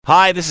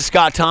Hi, this is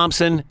Scott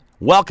Thompson.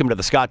 Welcome to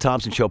the Scott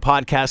Thompson Show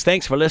podcast.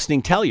 Thanks for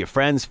listening. Tell your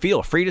friends.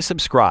 Feel free to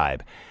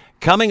subscribe.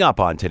 Coming up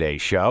on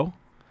today's show,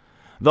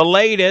 the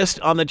latest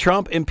on the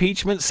Trump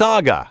impeachment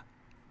saga.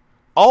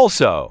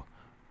 Also,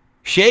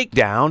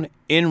 shakedown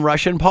in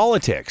Russian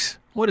politics.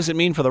 What does it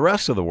mean for the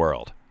rest of the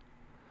world?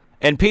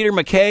 And Peter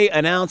MacKay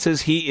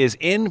announces he is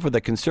in for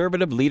the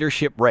conservative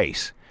leadership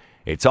race.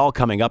 It's all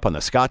coming up on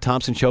the Scott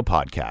Thompson Show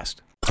podcast.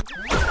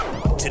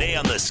 Today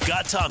on the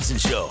Scott Thompson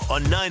Show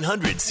on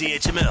 900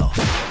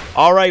 CHML.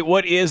 All right,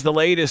 what is the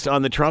latest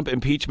on the Trump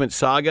impeachment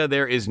saga?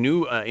 There is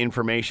new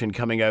information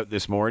coming out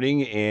this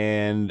morning,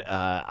 and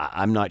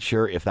I'm not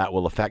sure if that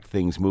will affect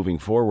things moving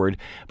forward,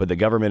 but the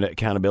Government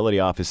Accountability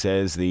Office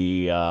says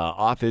the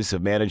Office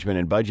of Management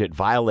and Budget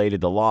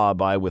violated the law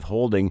by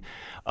withholding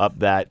up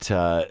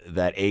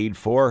that aid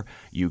for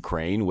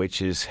Ukraine,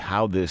 which is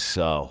how this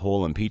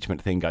whole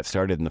impeachment thing got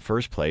started in the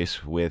first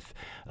place, with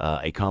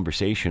a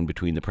conversation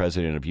between the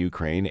president of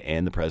Ukraine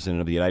and the president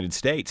of the United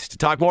States. To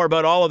talk more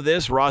about all of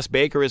this, Ross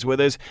Baker is with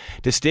us,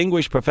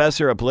 distinguished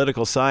professor of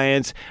political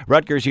science,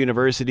 Rutgers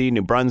University,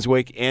 New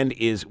Brunswick, and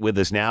is with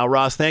us now.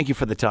 Ross, thank you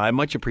for the time.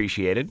 Much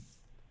appreciated.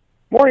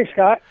 Morning,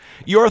 Scott.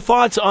 Your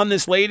thoughts on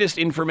this latest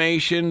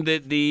information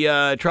that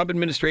the Trump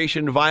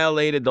administration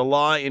violated the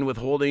law in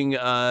withholding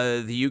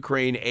the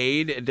Ukraine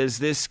aid. Does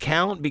this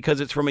count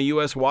because it's from a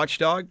U.S.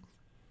 watchdog?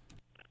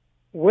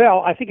 Well,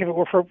 I think if it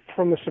were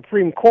from the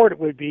Supreme Court, it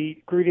would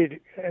be greeted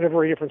in a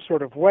very different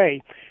sort of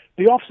way.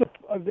 The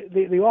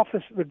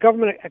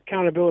Government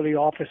Accountability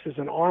Office is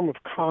an arm of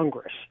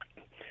Congress,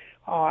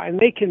 and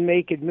they can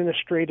make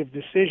administrative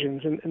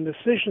decisions. And the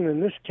decision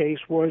in this case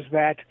was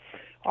that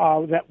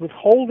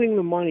withholding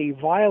the money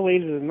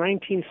violated a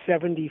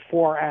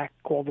 1974 act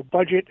called the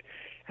Budget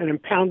and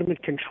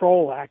Impoundment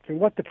Control Act. And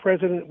what the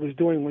president was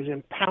doing was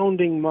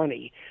impounding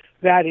money.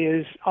 That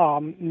is,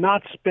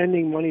 not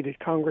spending money that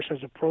Congress has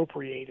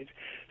appropriated.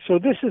 So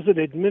this is an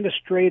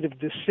administrative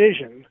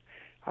decision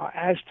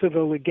as to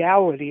the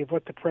legality of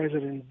what the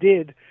president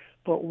did,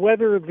 but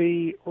whether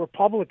the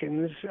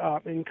Republicans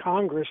in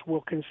Congress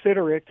will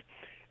consider it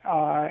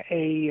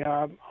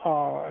a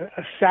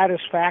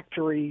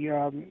satisfactory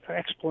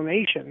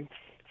explanation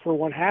for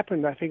what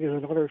happened, I think, is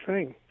another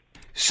thing.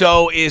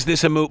 So is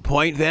this a moot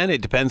point then?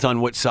 It depends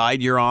on what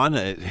side you're on.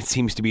 It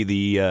seems to be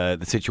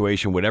the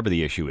situation, whatever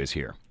the issue is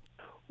here.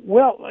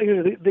 Well,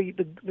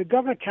 the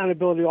Government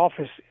Accountability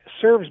Office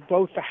serves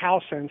both the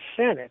House and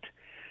Senate.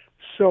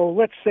 So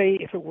let's say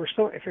if it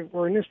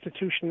were an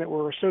institution that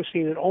were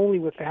associated only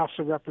with the House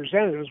of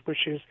Representatives,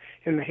 which is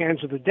in the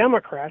hands of the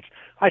Democrats,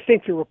 I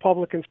think the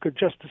Republicans could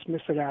just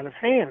dismiss it out of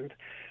hand.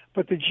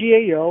 But the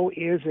GAO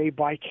is a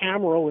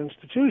bicameral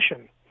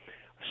institution.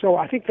 So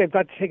I think they've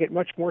got to take it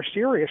much more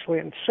seriously,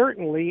 and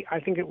certainly I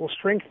think it will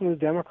strengthen the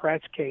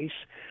Democrats' case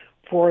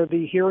for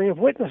the hearing of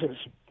witnesses.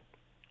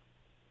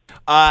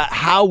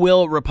 How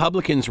will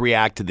Republicans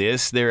react to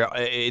this?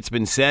 It's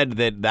been said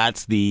that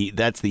that's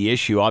the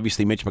issue.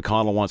 Obviously, Mitch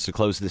McConnell wants to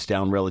close this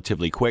down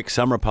relatively quick.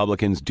 Some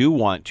Republicans do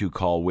want to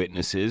call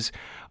witnesses.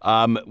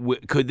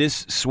 Could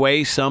this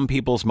sway some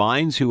people's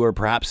minds who are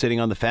perhaps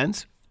sitting on the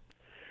fence?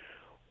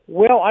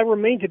 Well, I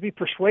remain to be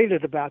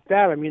persuaded about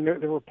that. I mean,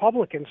 the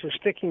Republicans are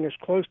sticking as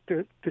close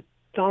to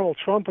Donald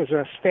Trump as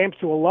a stamp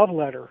to a love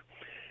letter.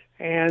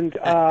 And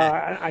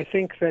I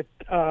think that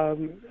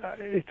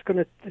it's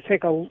going to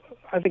take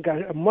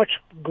a much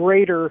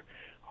greater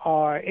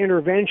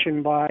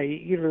intervention by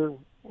either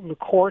the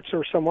courts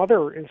or some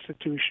other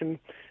institution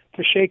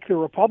to shake the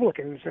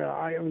Republicans.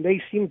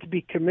 They seem to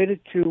be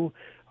committed to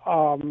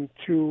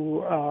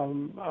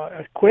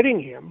acquitting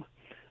him.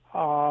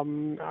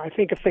 I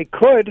think if they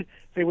could,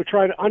 they would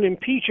try to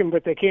unimpeach him,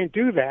 but they can't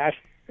do that.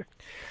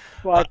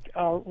 But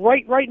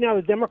right now,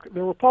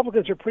 the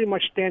Republicans are pretty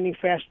much standing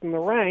fast in the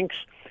ranks.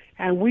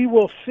 And we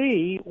will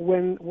see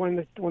when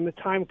the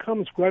time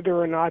comes whether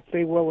or not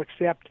they will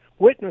accept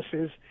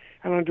witnesses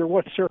and under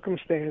what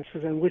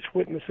circumstances and which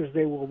witnesses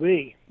they will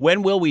be.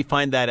 When will we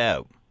find that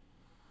out?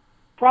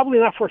 Probably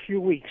not for a few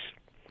weeks,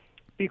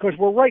 because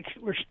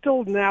we're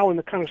still now in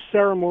the kind of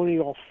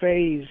ceremonial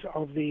phase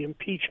of the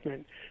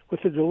impeachment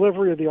with the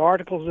delivery of the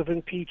articles of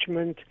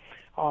impeachment.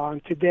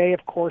 Today,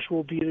 of course,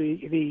 will be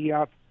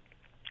the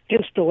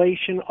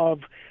installation of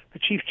the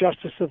Chief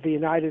Justice of the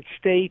United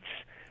States,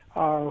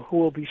 who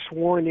will be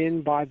sworn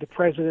in by the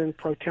President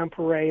pro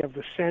tempore of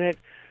the Senate,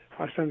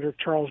 Senator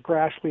Charles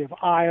Grassley of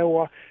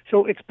Iowa.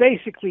 So it's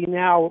basically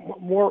now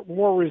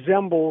more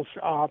resembles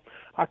a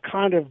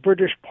kind of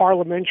British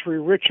parliamentary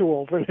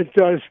ritual than it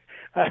does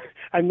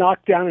a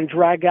knockdown and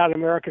drag out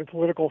American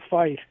political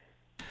fight.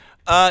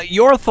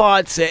 Your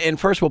thoughts, and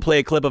first we'll play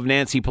a clip of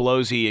Nancy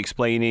Pelosi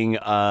explaining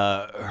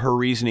her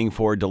reasoning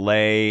for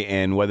delay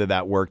and whether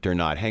that worked or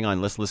not. Hang on,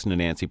 let's listen to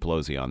Nancy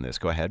Pelosi on this.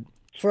 Go ahead.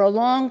 For a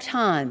long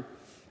time,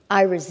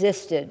 I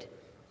resisted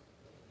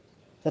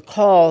the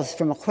calls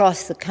from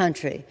across the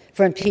country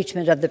for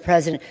impeachment of the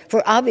president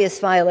for obvious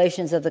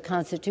violations of the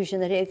Constitution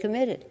that he had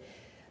committed.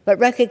 But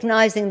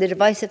recognizing the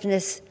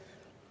divisiveness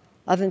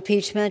of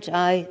impeachment,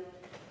 I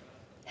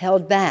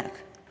held back.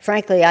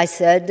 Frankly, I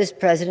said, this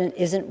president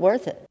isn't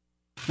worth it.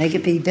 Make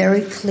it be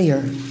very clear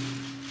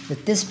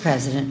that this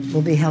president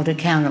will be held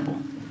accountable,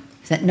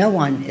 that no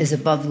one is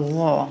above the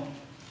law,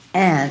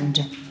 and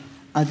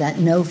that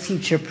no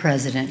future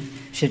president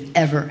should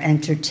ever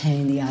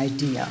entertain the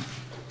idea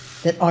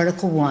that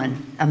Article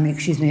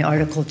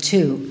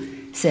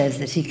 2 says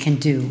that he can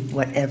do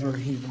whatever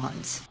he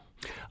wants.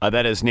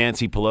 That is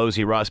Nancy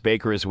Pelosi. Ross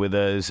Baker is with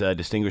us,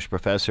 distinguished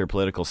professor,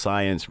 political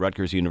science,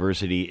 Rutgers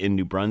University in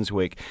New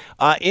Brunswick.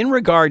 In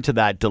regard to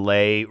that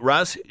delay,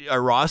 Ross,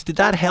 did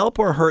that help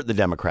or hurt the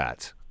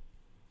Democrats?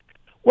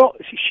 Well,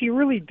 she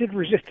really did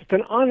resist. It's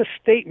an honest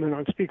statement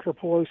on Speaker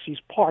Pelosi's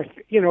part.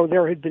 You know,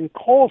 there had been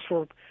calls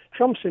for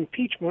Trump's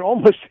impeachment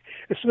almost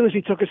as soon as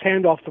he took his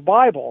hand off the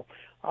Bible.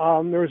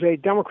 There was a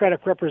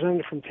Democratic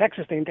representative from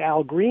Texas named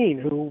Al Green,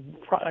 who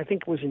I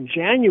think it was in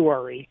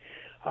January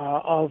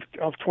of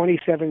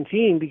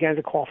 2017 began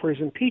to call for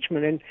his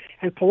impeachment,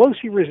 and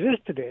Pelosi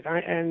resisted it.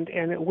 And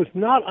it was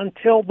not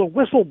until the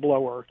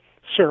whistleblower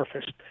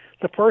surfaced,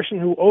 the person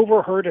who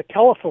overheard a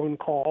telephone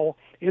call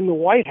in the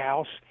White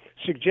House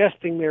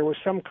suggesting there was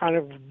some kind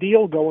of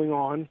deal going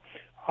on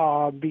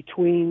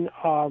between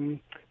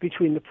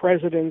the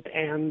president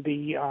and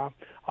the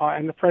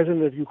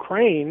president of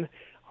Ukraine,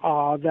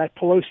 that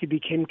Pelosi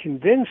became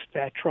convinced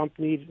that Trump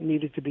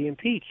needed to be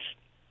impeached.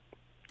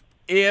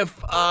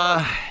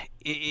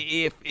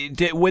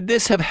 Would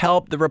this have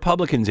helped the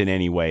Republicans in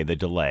any way? The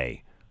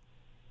delay,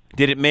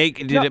 did it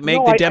make the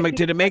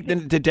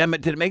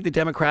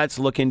Democrats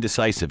look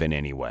indecisive in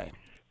any way?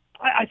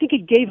 I think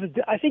it gave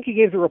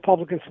the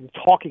Republicans some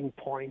talking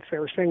points. They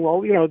were saying,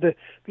 well, the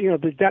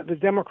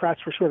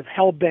Democrats were sort of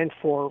hell bent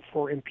for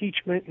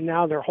impeachment, and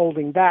now they're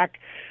holding back.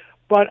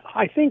 But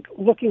I think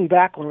looking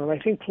back on it, I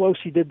think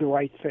Pelosi did the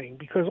right thing,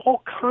 because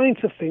all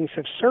kinds of things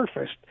have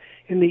surfaced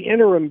in the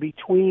interim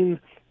between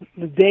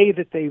the day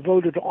that they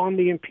voted on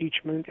the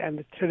impeachment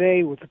and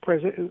today with the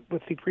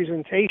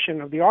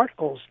presentation of the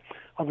articles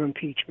of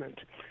impeachment.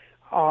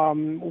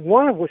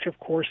 One of which, of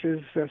course,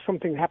 is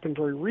something that happened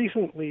very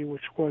recently,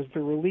 which was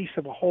the release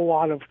of a whole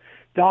lot of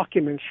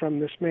documents from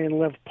this man,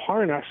 Lev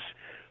Parnas,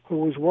 who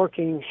was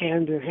working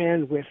hand in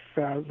hand with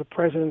the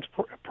president's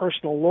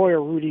personal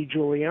lawyer, Rudy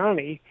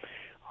Giuliani,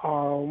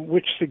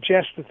 which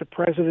suggests that the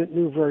president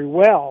knew very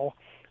well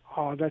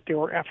that there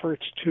were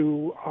efforts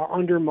to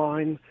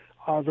undermine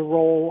the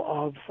role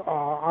of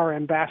our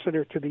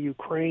ambassador to the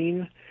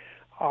Ukraine.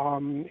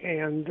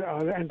 And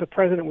the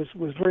president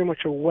was very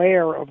much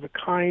aware of the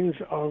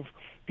kinds of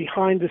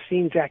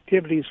behind-the-scenes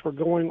activities were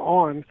going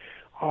on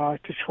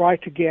to try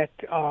to get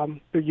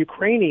the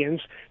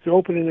Ukrainians to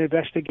open an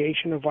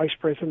investigation of Vice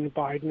President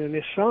Biden and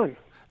his son.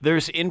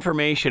 There's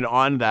information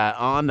on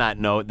that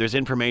note. There's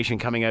information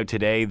coming out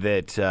today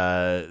that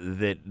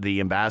that the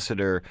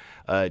ambassador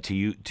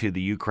to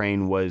the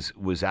Ukraine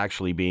was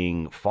actually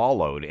being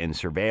followed and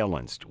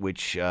surveillanced.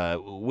 Which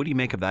what do you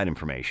make of that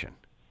information?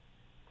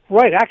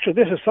 Right. Actually,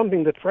 this is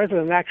something that the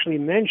president actually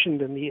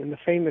mentioned in the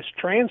famous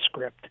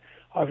transcript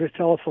of his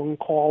telephone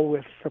call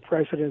with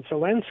President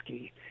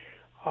Zelensky,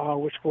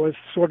 which was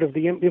sort of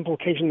the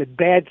implication that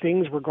bad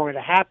things were going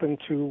to happen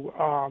to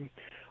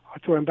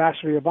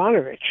Ambassador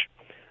Yovanovitch.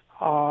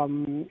 I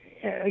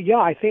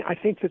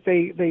think that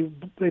they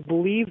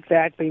believed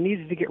that they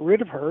needed to get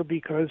rid of her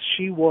because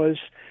she was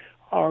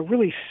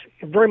really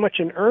very much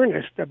in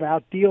earnest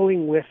about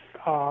dealing with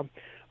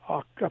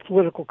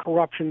political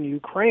corruption in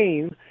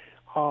Ukraine.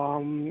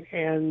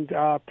 And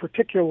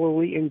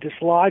particularly in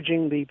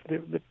dislodging the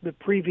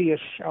previous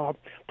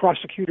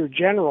prosecutor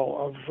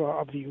general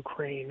of the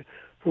Ukraine,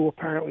 who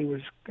apparently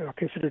was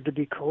considered to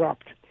be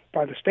corrupt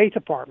by the State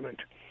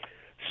Department.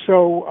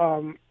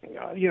 So,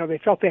 they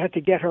felt they had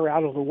to get her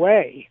out of the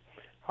way,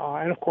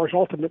 and of course,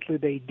 ultimately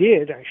they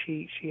did.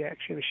 She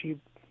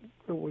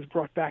was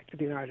brought back to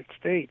the United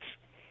States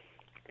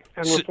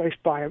and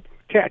replaced by a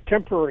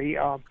temporary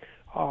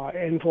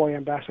envoy,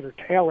 Ambassador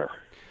Taylor.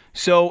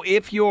 So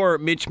if you're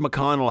Mitch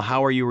McConnell,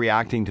 how are you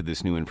reacting to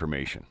this new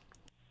information?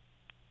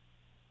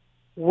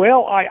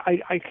 Well,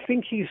 I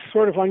think he's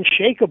sort of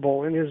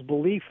unshakable in his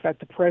belief that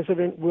the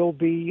president will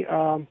be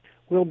if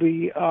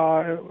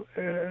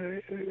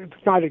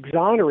not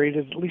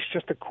exonerated, at least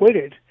just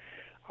acquitted.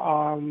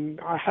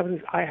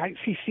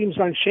 He seems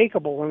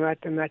unshakable in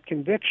that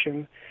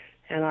conviction,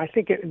 and I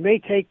think it may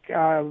take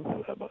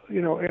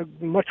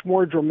much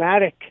more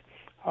dramatic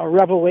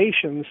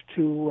revelations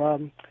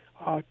to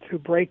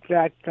break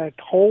that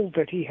hold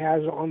that he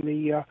has on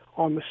the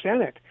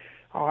Senate.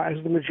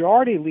 As the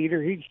majority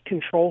leader, he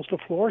controls the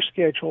floor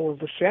schedule of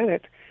the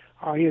Senate.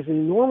 He has an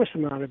enormous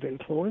amount of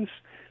influence,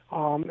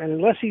 and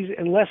unless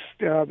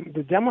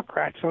the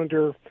Democrats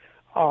under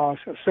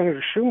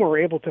Senator Schumer are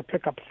able to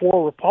pick up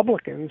 4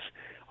 Republicans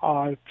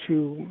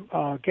to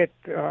get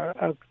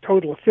a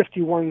total of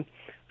 51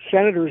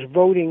 senators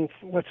voting,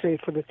 let's say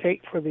for the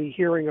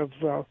hearing of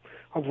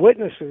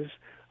witnesses,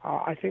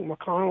 I think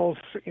McConnell's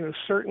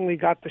certainly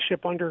got the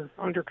ship under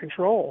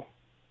control.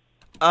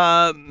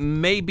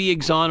 May be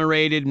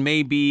exonerated,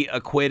 may be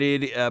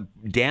acquitted.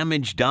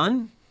 Damage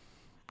done,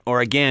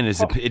 or again,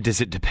 does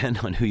it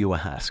depend on who you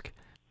ask?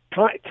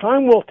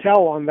 Time will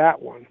tell on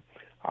that one.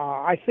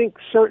 I think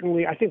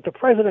the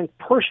president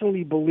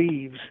personally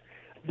believes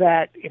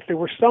that if there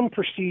were some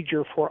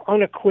procedure for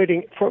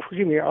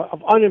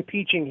of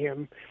unimpeaching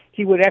him,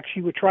 he would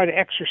try to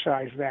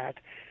exercise that.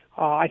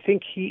 I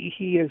think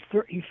he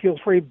feels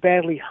very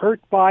badly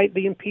hurt by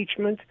the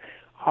impeachment.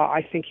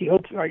 I think he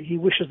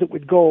wishes it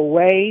would go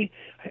away.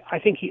 I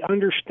think he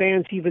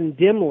understands even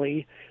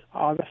dimly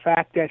the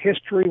fact that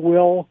history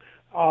will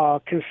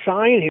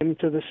consign him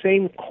to the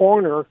same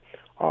corner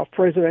of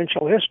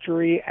presidential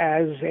history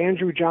as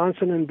Andrew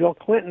Johnson and Bill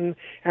Clinton,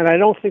 and I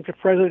don't think that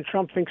President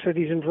Trump thinks that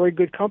he's in very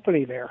good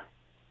company there.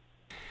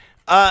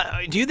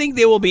 Do you think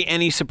there will be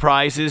any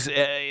surprises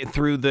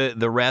through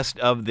the rest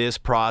of this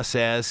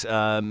process?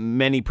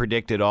 Many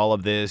predicted all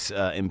of this,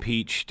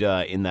 impeached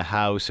in the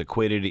House,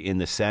 acquitted in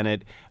the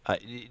Senate.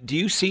 Do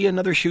you see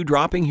another shoe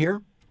dropping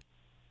here?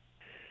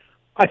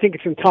 I think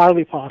it's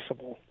entirely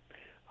possible.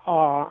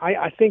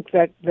 I think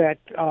that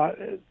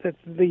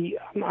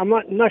I'm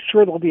not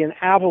sure there'll be an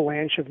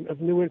avalanche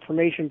of new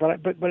information, but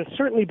it's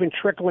certainly been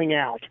trickling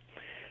out.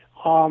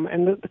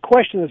 And the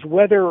question is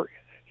whether,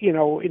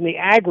 in the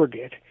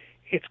aggregate,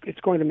 it's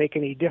going to make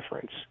any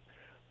difference.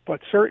 But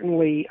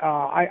certainly,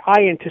 I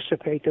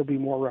anticipate there'll be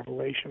more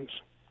revelations.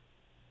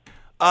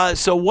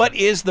 So what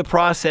is the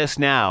process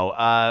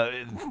now?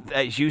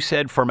 As you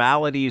said,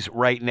 formalities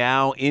right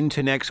now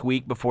into next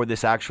week before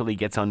this actually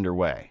gets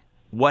underway.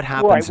 What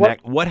happens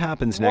next? What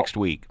happens next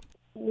week?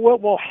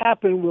 What will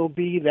happen will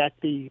be that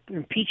the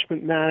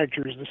impeachment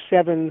managers, the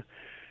 7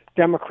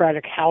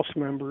 Democratic House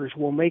members,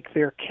 will make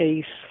their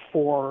case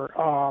for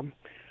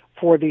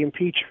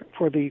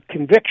the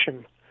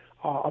conviction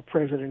of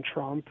President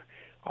Trump,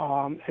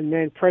 and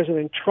then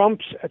President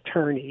Trump's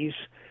attorneys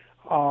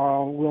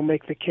will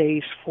make the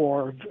case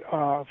for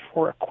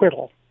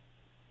acquittal.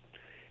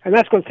 And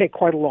that's going to take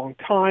quite a long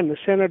time. The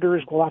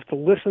senators will have to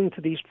listen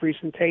to these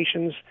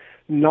presentations,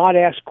 not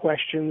ask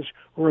questions,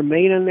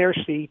 remain in their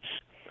seats.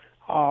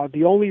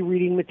 The only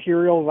reading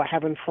material I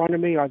have in front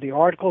of me are the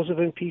articles of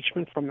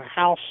impeachment from the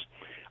House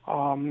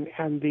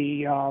and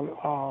the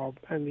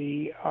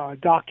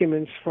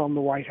documents from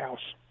the White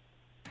House.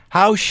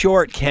 How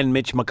short can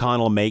Mitch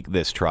McConnell make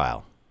this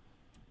trial?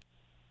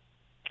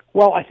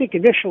 Well, I think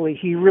initially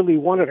he really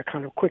wanted a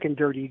kind of quick and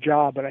dirty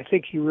job, but I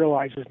think he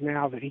realizes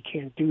now that he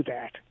can't do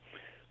that.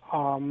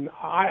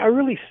 I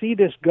really see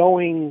this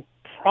going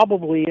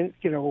probably,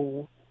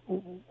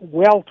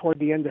 well toward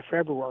the end of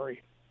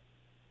February.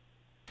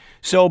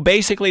 So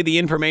basically the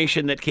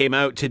information that came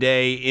out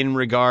today in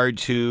regard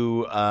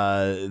to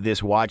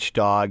this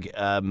watchdog,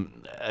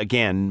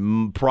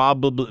 again,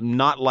 probably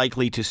not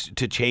likely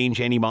to change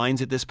any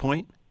minds at this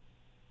point?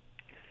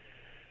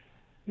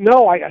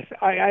 No,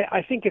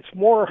 I think it's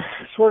more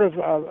sort of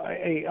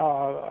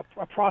a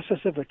process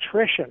of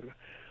attrition,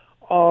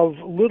 of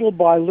little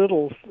by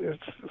little,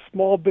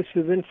 small bits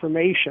of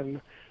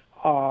information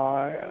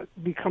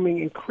becoming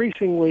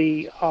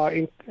increasingly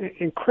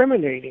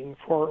incriminating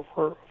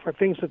for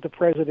things that the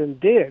president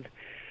did.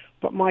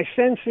 But my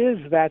sense is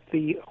that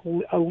the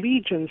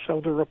allegiance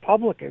of the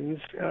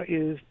Republicans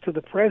to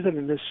the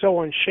president is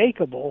so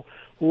unshakable,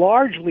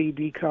 largely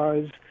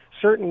because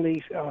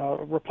certainly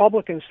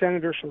Republican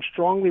senators from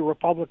strongly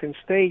Republican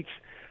states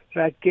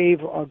that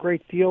gave a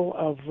great deal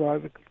of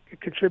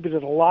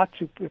contributed a lot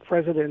to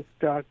President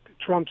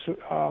Trump's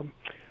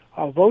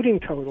voting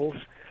totals.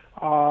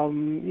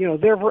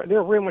 They're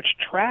very much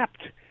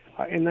trapped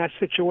in that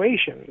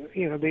situation.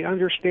 They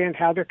understand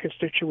how their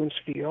constituents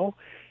feel,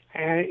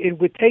 and it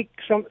would take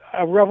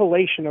a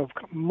revelation of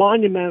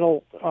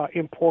monumental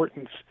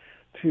importance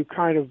to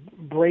kind of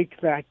break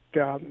that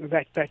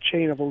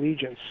chain of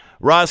allegiance.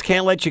 Roz,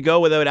 can't let you go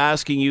without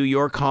asking you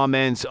your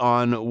comments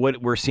on what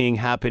we're seeing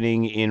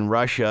happening in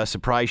Russia.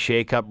 Surprise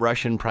shakeup,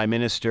 Russian prime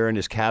minister and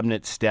his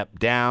cabinet stepped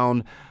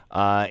down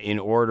in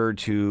order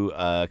to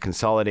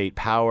consolidate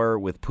power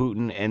with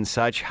Putin and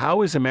such.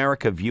 How is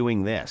America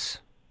viewing this?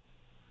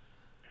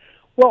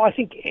 Well, I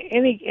think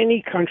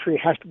any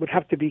country would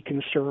have to be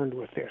concerned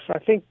with this. I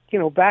think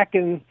back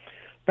in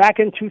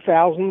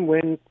 2000,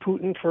 when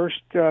Putin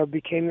first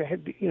became the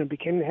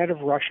head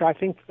of Russia, I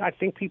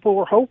think people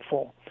were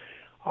hopeful,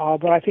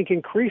 but I think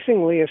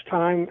increasingly as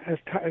time has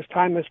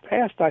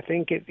passed, I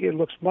think it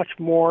looks much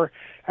more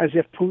as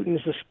if Putin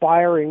is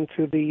aspiring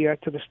to the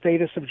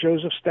status of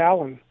Joseph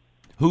Stalin.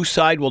 Whose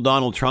side will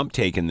Donald Trump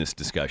take in this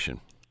discussion?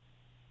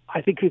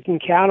 I think we can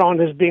count on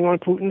his being on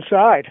Putin's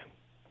side.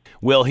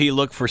 Will he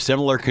look for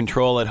similar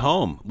control at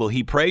home? Will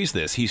he praise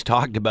this? He's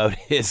talked about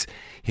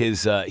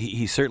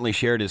he certainly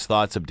shared his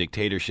thoughts of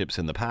dictatorships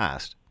in the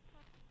past.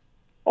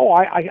 Oh,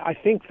 I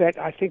think that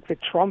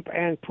Trump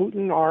and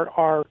Putin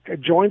are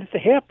joined at the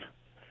hip.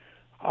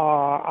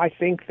 I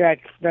think that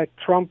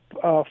Trump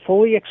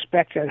fully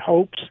expects and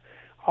hopes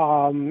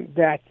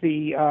that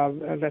the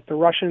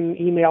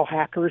Russian email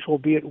hackers will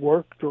be at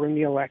work during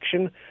the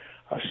election,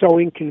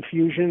 sowing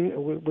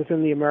confusion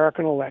within the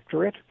American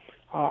electorate.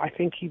 I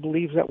think he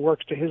believes that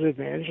works to his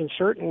advantage, and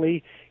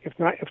certainly, if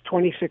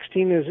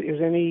 2016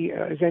 is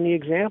any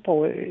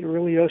example, it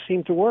really does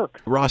seem to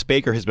work. Ross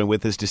Baker has been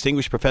with us,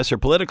 Distinguished Professor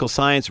of Political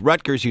Science,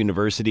 Rutgers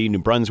University, New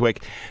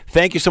Brunswick.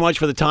 Thank you so much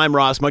for the time,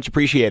 Ross. Much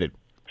appreciated.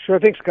 Sure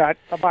thing, Scott.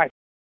 Bye-bye.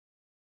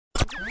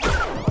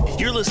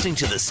 You're listening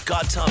to the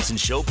Scott Thompson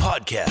Show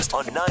podcast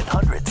on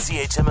 900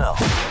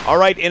 CHML. All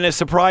right, in a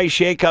surprise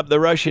shakeup, the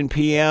Russian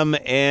PM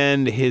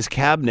and his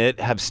cabinet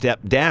have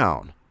stepped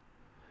down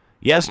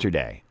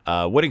yesterday.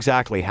 What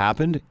exactly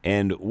happened,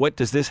 and what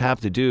does this have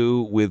to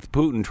do with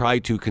Putin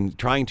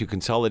trying to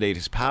consolidate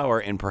his power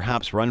and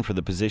perhaps run for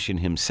the position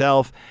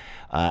himself,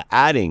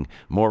 adding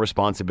more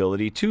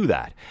responsibility to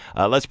that?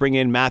 Let's bring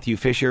in Matthew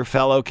Fisher,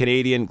 fellow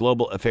Canadian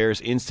Global Affairs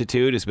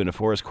Institute, has been a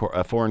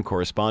foreign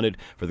correspondent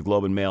for the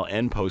Globe and Mail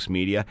and Post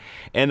Media,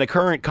 and the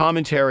current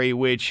commentary,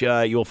 which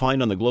you'll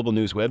find on the Global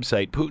News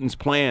website, Putin's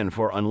plan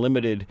for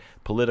unlimited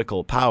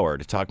political power.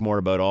 To talk more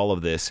about all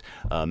of this,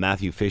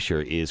 Matthew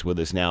Fisher is with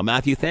us now.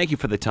 Matthew, thank you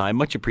for the time.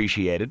 Much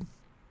appreciated.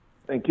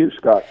 Thank you,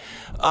 Scott.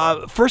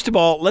 First of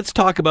all, let's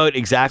talk about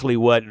exactly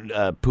what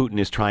Putin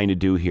is trying to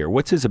do here.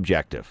 What's his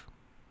objective?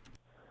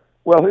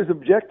 Well, his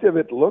objective,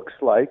 it looks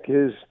like,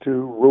 is to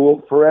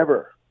rule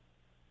forever.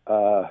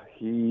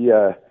 He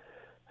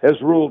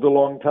has ruled a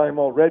long time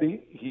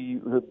already. He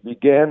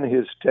began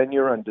his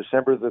tenure on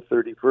December the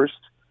 31st,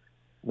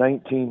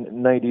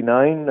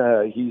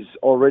 1999. He's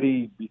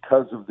already,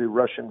 because of the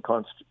Russian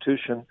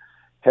Constitution,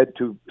 had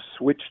to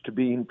switch to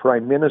being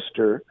prime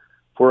minister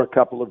for a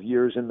couple of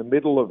years in the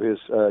middle of his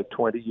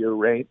 20-year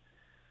reign,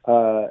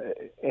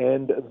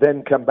 and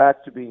then come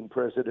back to being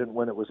president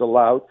when it was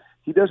allowed.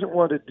 He doesn't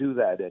want to do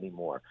that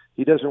anymore.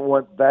 He doesn't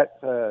want that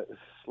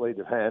sleight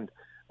of hand.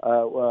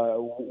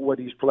 What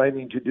he's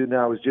planning to do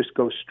now is just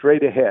go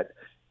straight ahead.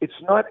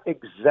 It's not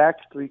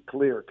exactly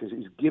clear, because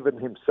he's given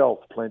himself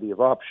plenty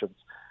of options,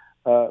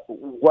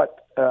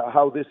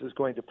 how this is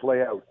going to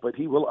play out. But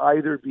he will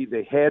either be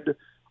the head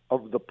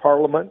of the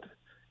parliament,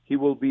 he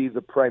will be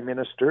the prime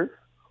minister,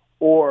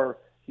 or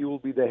he will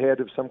be the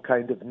head of some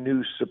kind of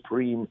new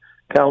Supreme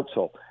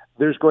Council.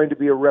 There's going to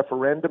be a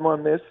referendum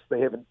on this. They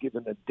haven't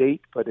given a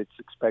date, but it's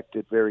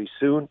expected very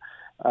soon.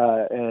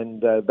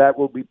 And that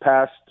will be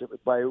passed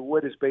by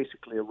what is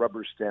basically a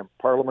rubber stamp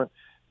parliament.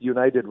 The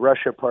United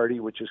Russia Party,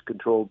 which is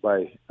controlled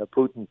by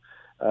Putin,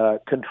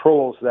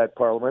 controls that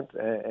parliament,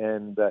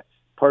 and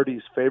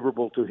parties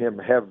favorable to him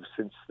have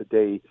since the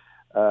day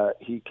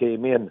he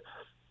came in.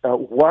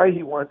 Why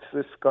he wants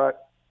this, Scott,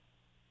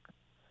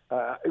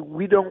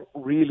 we don't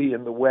really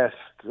in the West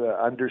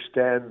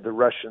understand the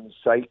Russian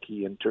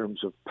psyche in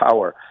terms of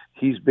power.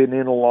 He's been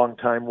in a long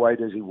time. Why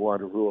does he want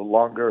to rule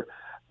longer?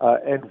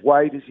 And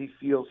why does he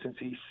feel, since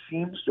he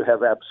seems to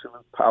have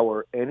absolute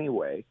power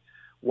anyway,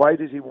 why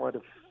does he want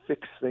to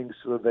fix things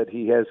so that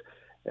he has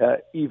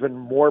even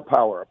more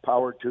power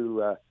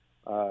to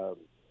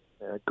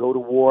go to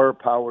war,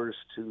 powers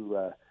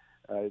to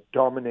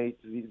dominate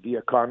the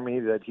economy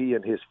that he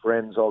and his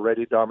friends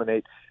already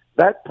dominate?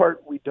 That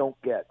part we don't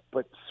get,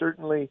 but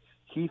certainly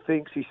he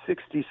thinks he's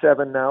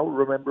 67 now.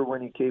 Remember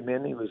when he came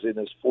in, he was in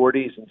his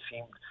 40s and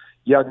seemed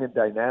young and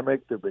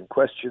dynamic. There have been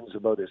questions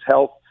about his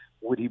health.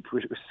 Would he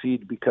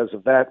proceed because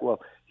of that?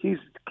 Well, he's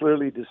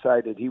clearly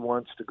decided he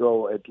wants to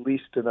go at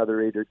least another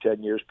 8 or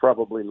 10 years,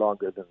 probably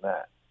longer than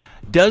that.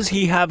 Does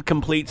he have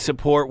complete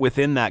support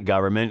within that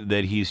government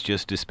that he's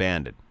just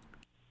disbanded?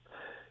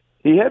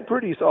 He had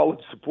pretty solid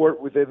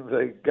support within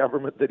the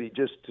government that he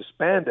just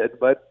disbanded,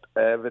 but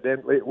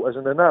evidently it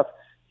wasn't enough.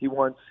 He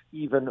wants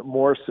even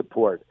more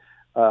support.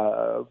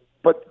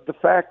 But the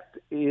fact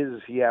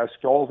is, he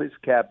asked all his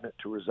cabinet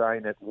to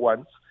resign at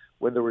once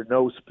when there were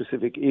no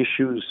specific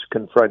issues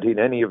confronting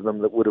any of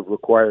them that would have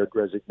required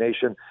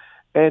resignation.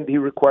 And he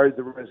required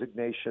the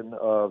resignation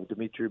of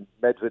Dmitry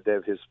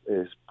Medvedev,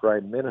 his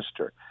prime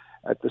minister,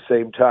 at the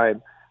same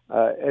time.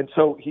 And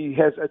so he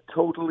has a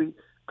totally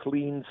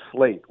clean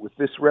slate. With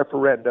this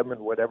referendum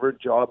and whatever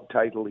job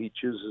title he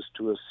chooses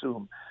to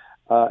assume,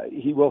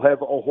 he will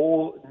have a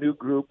whole new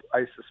group.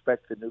 I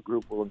suspect the new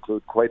group will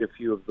include quite a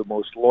few of the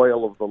most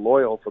loyal of the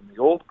loyal from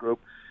the old group,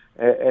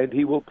 and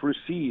he will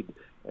proceed.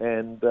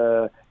 And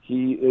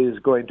he is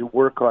going to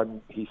work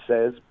on, he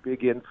says,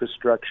 big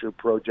infrastructure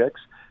projects.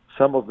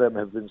 Some of them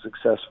have been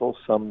successful,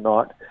 some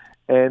not.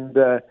 And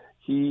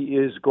he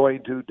is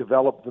going to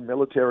develop the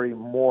military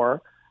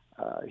more.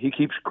 He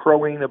keeps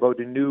crowing about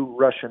a new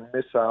Russian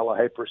missile, a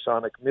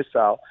hypersonic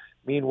missile.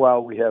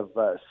 Meanwhile, we have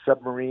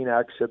submarine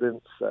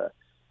accidents,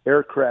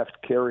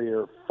 aircraft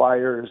carrier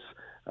fires,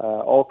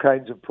 all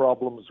kinds of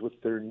problems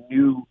with their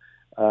new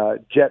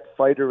jet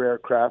fighter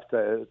aircraft,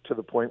 to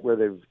the point where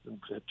they've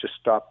just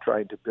stopped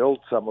trying to build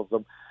some of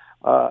them.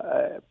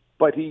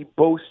 But he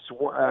boasts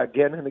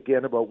again and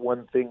again about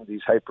one thing,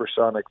 these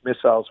hypersonic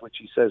missiles, which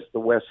he says the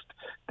West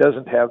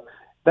doesn't have.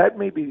 That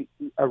may be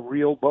a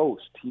real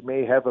boast. He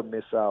may have a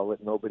missile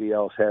that nobody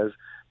else has,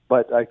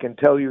 but I can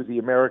tell you the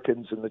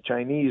Americans and the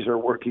Chinese are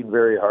working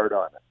very hard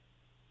on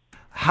it.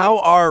 How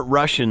are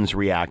Russians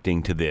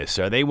reacting to this?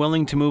 Are they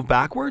willing to move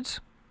backwards?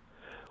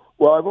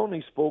 Well, I've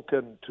only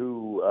spoken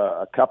to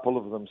a couple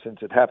of them since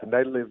it happened.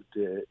 I lived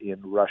in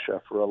Russia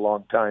for a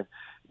long time,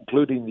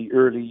 including the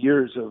early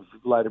years of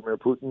Vladimir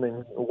Putin,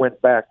 and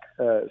went back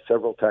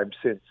several times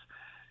since.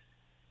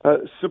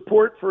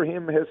 Support for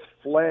him has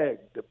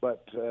flagged,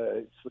 but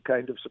it's the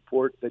kind of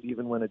support that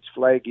even when it's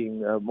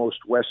flagging,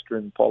 most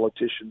Western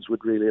politicians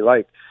would really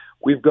like.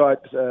 We've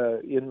got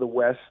in the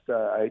West,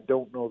 I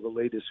don't know the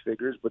latest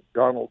figures, but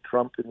Donald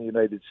Trump in the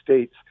United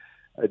States,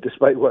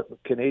 despite what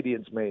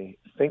Canadians may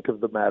think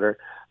of the matter,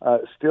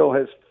 still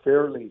has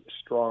fairly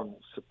strong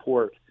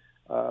support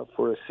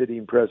for a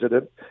sitting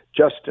president.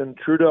 Justin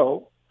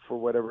Trudeau, for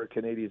whatever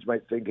Canadians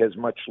might think, has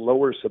much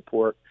lower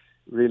support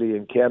really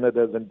in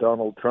Canada than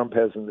Donald Trump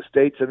has in the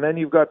States. And then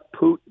you've got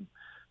Putin,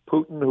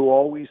 who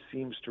always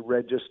seems to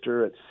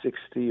register at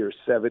 60 or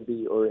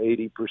 70 or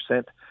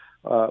 80%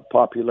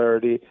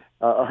 popularity.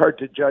 Hard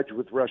to judge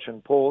with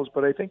Russian polls,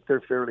 but I think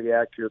they're fairly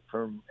accurate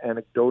from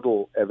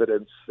anecdotal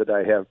evidence that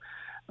I have.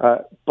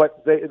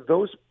 But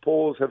those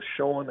polls have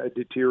shown a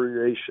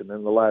deterioration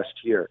in the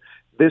last year.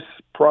 This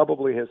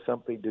probably has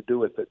something to do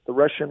with it. The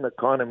Russian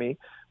economy,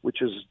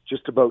 which is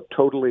just about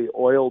totally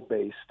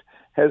oil-based,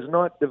 has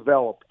not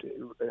developed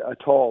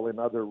at all in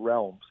other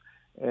realms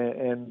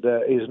and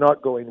is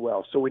not going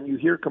well. So when you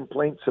hear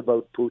complaints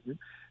about Putin,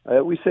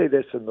 we say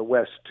this in the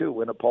West too,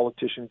 when a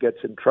politician gets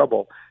in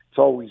trouble, it's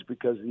always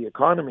because the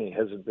economy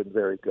hasn't been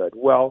very good.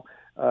 Well,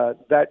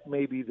 that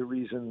may be the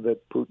reason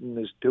that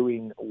Putin is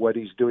doing what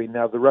he's doing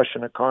now. The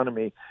Russian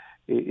economy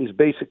is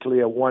basically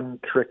a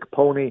one-trick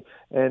pony,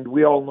 and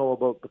we all know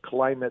about the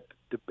climate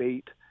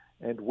debate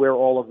and where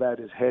all of that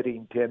is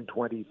heading 10,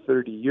 20,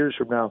 30 years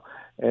from now.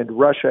 And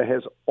Russia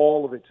has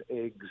all of its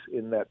eggs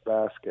in that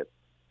basket.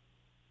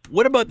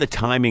 What about the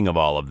timing of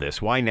all of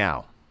this? Why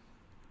now?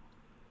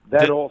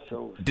 That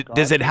also...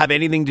 Does it have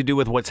anything to do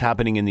with what's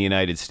happening in the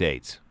United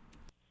States?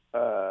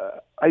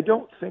 I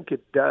don't think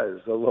it does,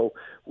 although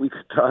we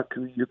could talk,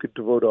 you could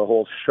devote a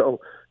whole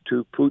show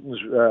to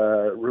Putin's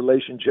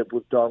relationship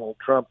with Donald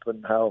Trump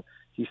and how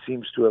he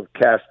seems to have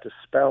cast a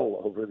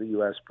spell over the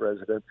U.S.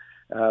 president.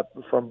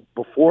 From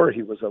before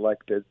he was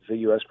elected, the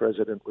U.S.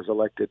 president was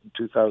elected in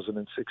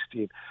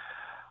 2016.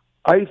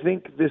 I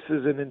think this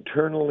is an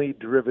internally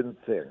driven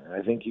thing.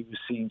 I think you've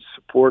seen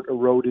support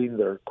eroding.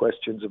 There are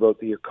questions about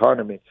the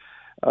economy.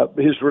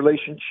 His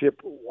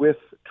relationship with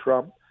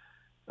Trump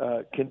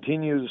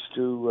continues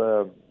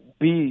to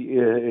be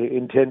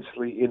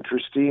intensely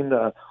interesting.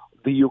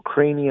 The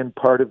Ukrainian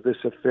part of this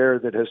affair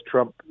that has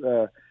Trump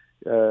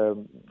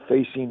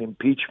facing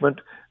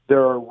impeachment,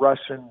 there are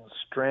Russian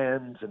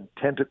strands and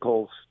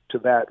tentacles to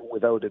that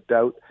without a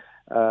doubt.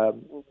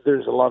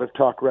 There's a lot of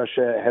talk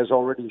Russia has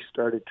already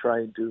started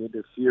trying to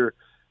interfere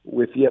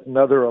with yet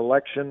another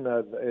election.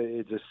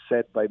 It is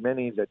said by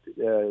many that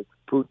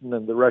Putin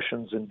and the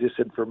Russians and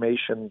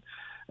disinformation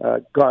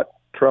got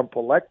Trump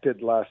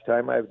elected last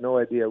time. I have no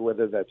idea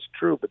whether that's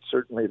true, but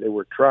certainly they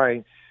were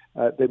trying.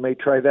 They may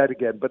try that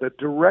again. But a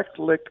direct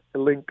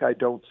link I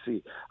don't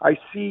see. I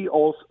see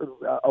also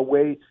a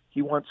way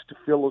he wants to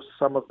fill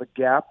some of the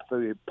gap,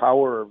 the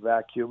power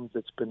vacuum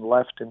that's been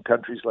left in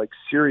countries like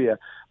Syria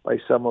by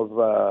some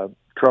of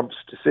Trump's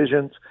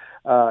decisions.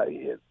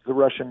 The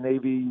Russian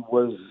Navy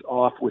was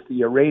off with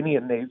the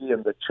Iranian Navy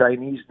and the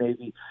Chinese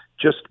Navy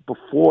just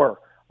before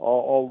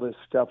all this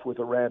stuff with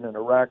Iran and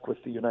Iraq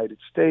with the United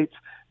States.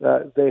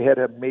 They had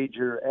a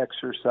major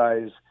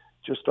exercise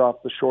just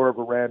off the shore of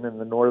Iran in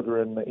the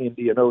northern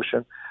Indian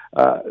Ocean.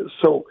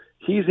 So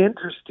he's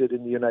interested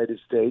in the United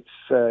States,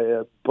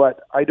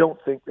 but I don't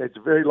think, it's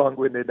a very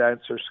long-winded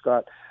answer,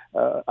 Scott.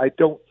 I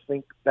don't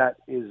think that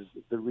is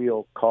the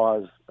real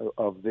cause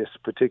of this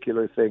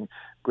particular thing,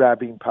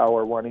 grabbing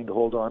power, wanting to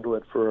hold on to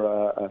it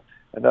for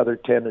another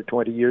 10 or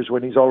 20 years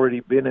when he's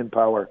already been in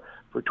power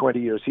for 20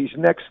 years. He's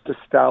next to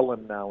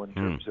Stalin now in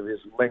terms of his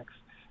length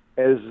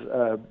as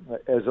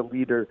a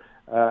leader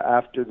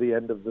after the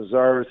end of the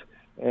Tsars.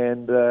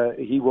 And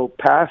he will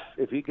pass,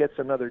 if he gets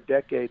another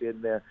decade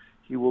in there,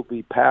 he will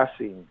be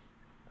passing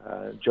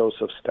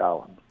Joseph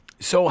Stalin.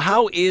 So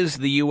how is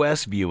the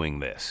U.S. viewing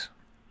this?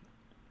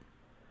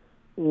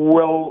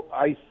 Well,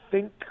 I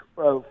think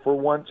for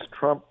once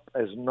Trump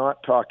is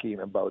not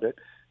talking about it.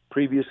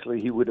 Previously,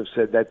 he would have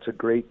said that's a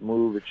great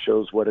move. It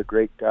shows what a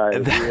great guy he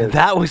is.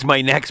 That was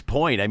my next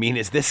point. I mean,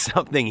 is this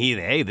something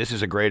hey, this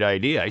is a great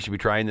idea. I should be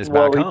trying this back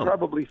home. Well, he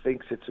probably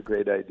thinks it's a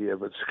great idea.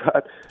 But,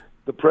 Scott,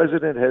 the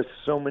president has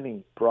so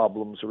many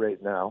problems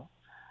right now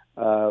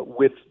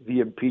with the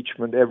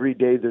impeachment. Every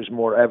day there's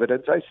more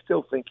evidence. I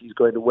still think he's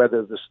going to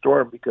weather the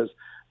storm because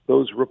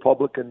those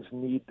Republicans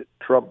need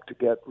Trump to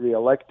get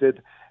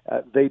reelected.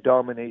 They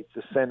dominate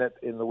the Senate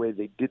in the way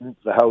they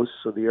didn't the House,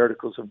 so the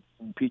articles of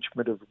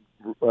impeachment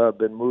have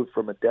been moved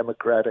from a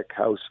Democratic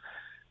House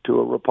to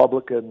a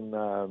Republican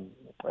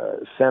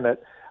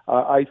Senate.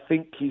 I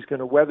think he's going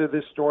to weather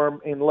this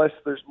storm unless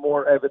there's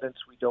more evidence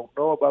we don't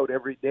know about.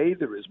 Every day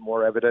there is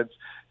more evidence.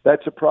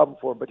 That's a problem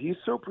for him. But he's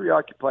so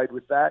preoccupied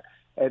with that,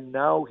 and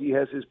now he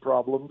has his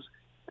problems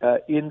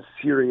in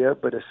Syria,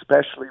 but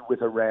especially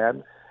with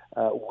Iran.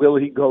 Will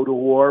he go to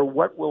war?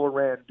 What will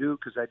Iran do?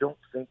 Because I don't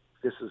think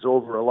this is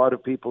over. A lot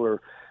of people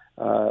are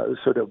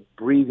sort of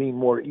breathing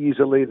more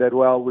easily that,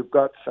 well, we've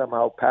got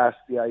somehow past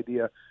the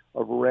idea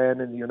of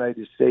Iran and the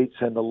United States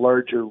and the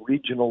larger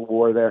regional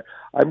war there.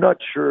 I'm not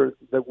sure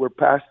that we're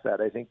past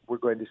that. I think we're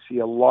going to see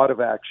a lot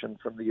of action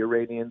from the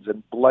Iranians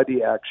and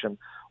bloody action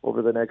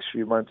over the next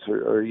few months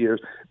or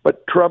years.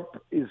 But Trump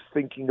is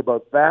thinking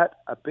about that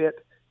a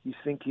bit. He's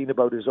thinking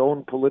about his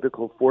own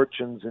political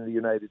fortunes in the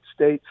United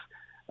States,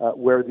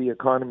 where the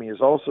economy is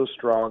also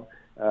strong.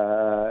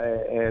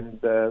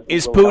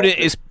 Is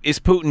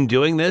Putin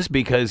doing this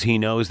because he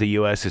knows the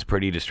U.S. is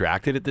pretty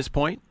distracted at this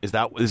point? Is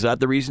that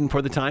the reason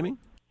for the timing?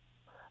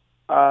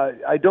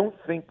 I don't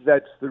think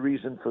that's the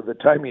reason for the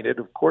timing. It,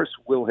 of course,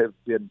 will have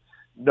been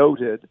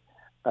noted,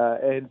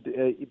 and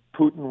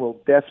Putin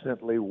will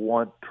definitely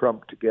want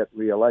Trump to get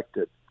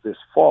reelected this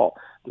fall.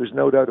 There's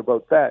no doubt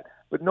about that.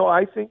 But no,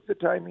 I think the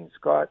timing,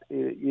 Scott,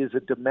 is a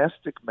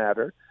domestic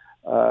matter,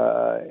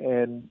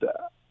 and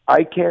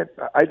I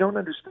don't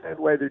understand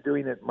why they're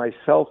doing it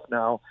myself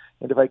now.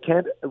 And if I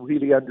can't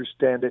really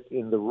understand it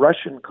in the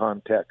Russian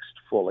context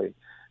fully,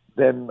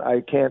 then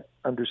I can't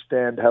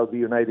understand how the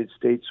United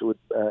States would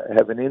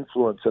have an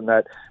influence on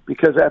that.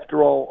 Because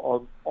after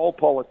all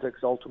politics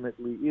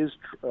ultimately is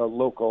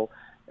local,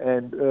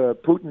 and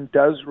Putin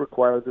does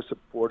require the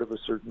support of a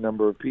certain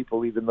number of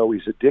people, even though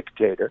he's a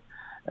dictator.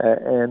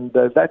 And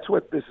that's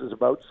what this is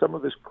about. Some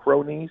of his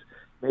cronies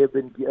may have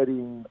been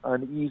getting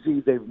uneasy.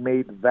 They've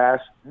made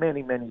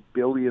many, many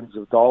billions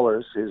of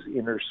dollars, his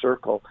inner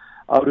circle,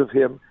 out of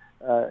him.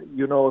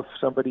 If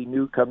somebody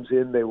new comes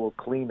in, they will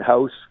clean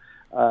house,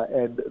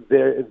 and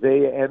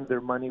they and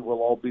their money will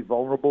all be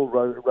vulnerable.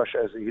 Russia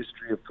has a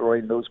history of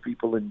throwing those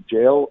people in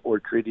jail or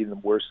treating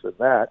them worse than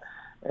that.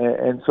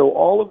 And so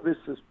all of this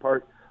is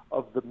part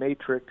of the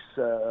matrix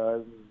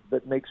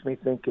that makes me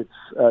think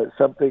it's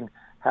something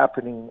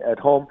happening at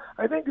home.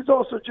 I think it's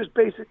also just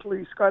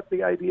basically, Scott,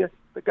 the idea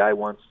the guy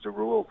wants to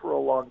rule for a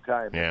long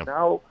time. Yeah.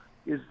 Now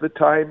is the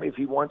time, if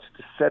he wants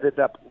to set it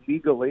up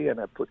legally, and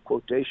I put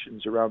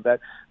quotations around that,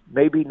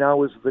 maybe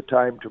now is the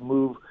time to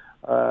move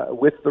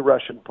with the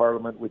Russian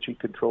parliament, which he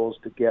controls,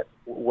 to get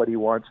what he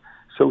wants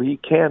so he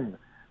can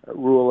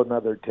rule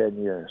another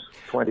 10 years,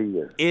 20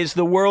 years. Is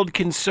the world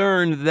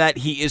concerned that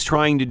he is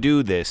trying to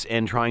do this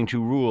and trying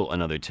to rule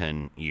another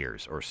 10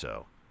 years or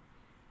so?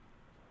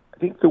 I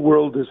think the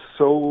world is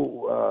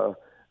so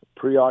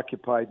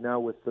preoccupied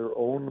now with their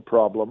own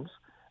problems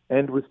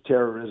and with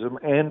terrorism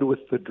and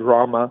with the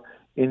drama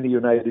in the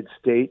United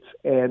States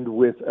and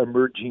with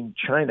emerging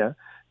China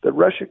that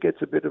Russia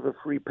gets a bit of a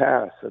free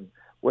pass. And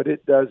what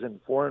it does in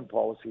foreign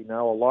policy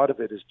now, a lot of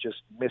it is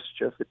just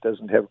mischief. It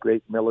doesn't have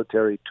great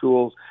military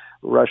tools.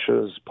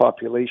 Russia's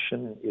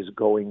population is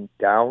going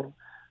down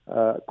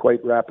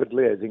quite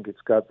rapidly. I think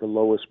it's got the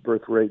lowest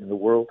birth rate in the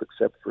world,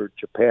 except for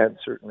Japan,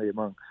 certainly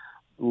among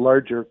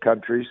larger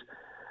countries.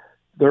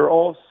 There are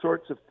all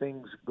sorts of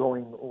things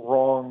going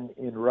wrong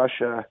in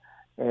Russia,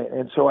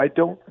 and so I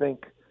don't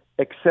think,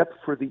 except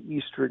for the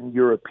Eastern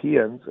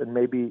Europeans and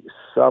maybe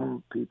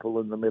some people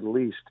in the Middle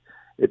East,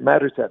 it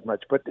matters that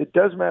much. But it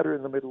does matter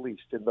in the Middle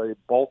East, in the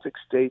Baltic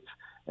states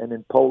and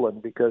in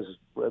Poland, because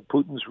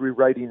Putin's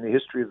rewriting the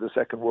history of the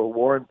Second World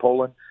War in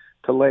Poland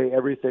to lay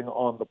everything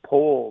on the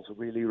Poles,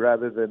 really,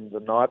 rather than the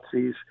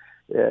Nazis,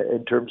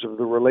 in terms of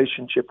the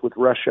relationship with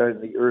Russia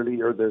in the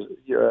early, or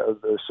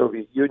the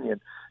Soviet Union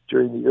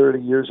during the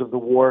early years of the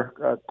war.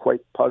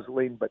 Quite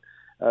puzzling, but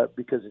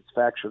because it's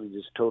factually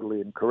just totally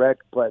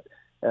incorrect. But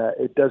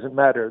it doesn't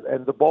matter.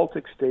 And the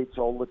Baltic states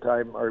all the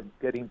time are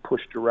getting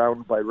pushed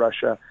around by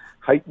Russia.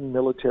 Heightened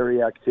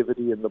military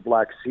activity in the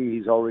Black Sea.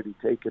 He's already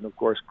taken, of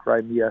course,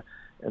 Crimea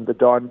and the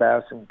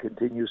Donbass, and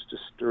continues to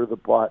stir the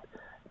pot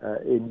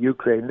in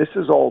Ukraine. This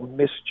is all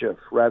mischief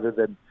rather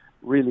than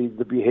really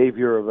the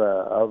behavior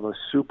of a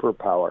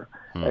superpower.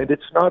 And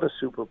it's not a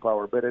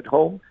superpower, but at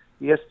home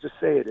he has to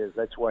say it is.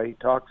 That's why he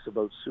talks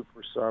about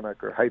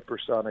supersonic or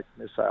hypersonic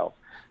missiles.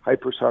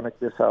 Hypersonic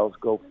missiles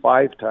go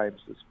 5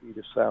 times the speed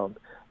of sound,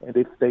 and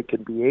if they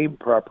can be aimed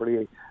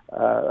properly,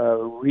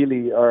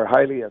 really are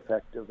highly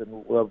effective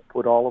and will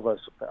put all of us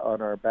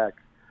on our back,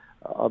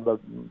 on the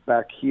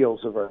back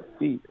heels of our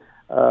feet.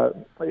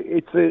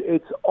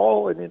 It's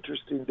all an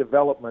interesting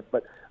development,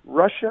 but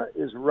Russia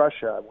is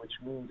Russia, which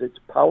means it's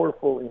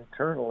powerful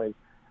internally.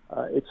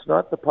 It's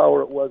not the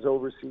power it was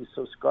overseas.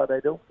 So, Scott, I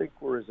don't think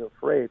we're as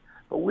afraid,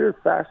 but we're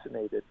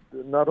fascinated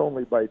not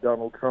only by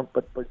Donald Trump,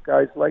 but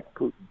guys like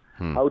Putin.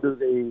 How do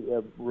they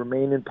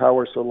remain in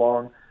power so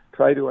long?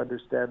 Try to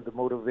understand the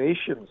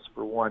motivations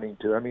for wanting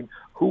to. I mean,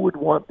 who would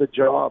want the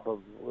job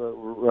of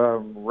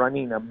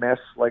running a mess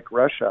like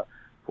Russia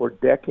for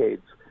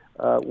decades?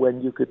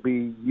 When you could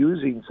be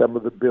using some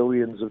of the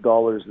billions of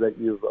dollars that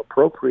you've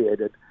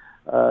appropriated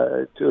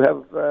to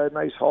have a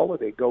nice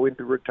holiday, go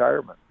into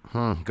retirement.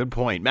 Good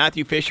point.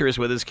 Matthew Fisher is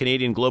with us,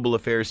 Canadian Global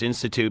Affairs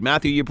Institute.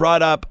 Matthew, you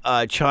brought up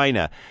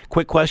China.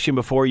 Quick question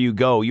before you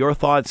go. Your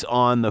thoughts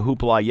on the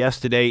hoopla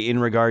yesterday in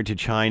regard to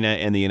China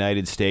and the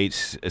United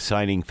States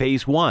signing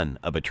phase 1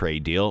 of a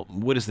trade deal.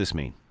 What does this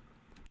mean?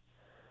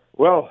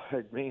 Well,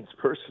 it means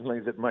personally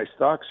that my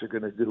stocks are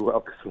going to do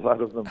well because a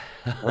lot of them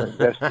are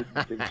invested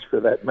in things for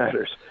that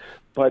matters.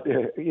 But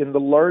in the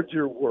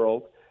larger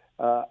world,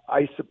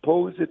 I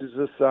suppose it is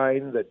a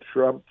sign that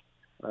Trump,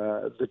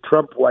 the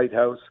Trump White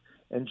House,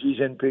 and Xi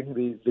Jinping,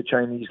 the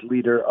Chinese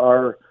leader,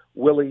 are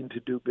willing to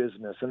do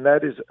business. And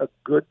that is a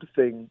good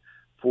thing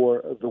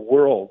for the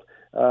world.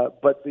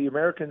 But the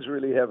Americans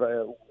really have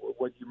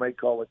what you might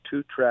call a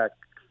two-track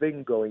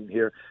thing going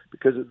here,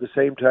 because at the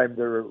same time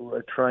they're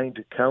trying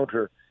to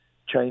counter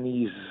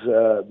Chinese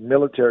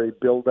military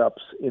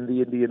buildups in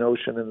the Indian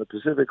Ocean and the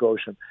Pacific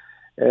Ocean.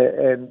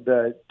 And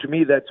to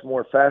me, that's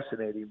more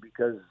fascinating,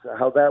 because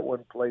how that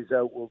one plays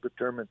out will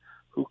determine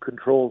who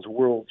controls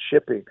world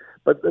shipping.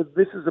 But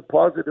this is a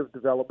positive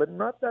development,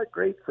 not that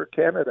great for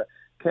Canada.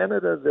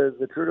 Canada,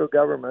 the Trudeau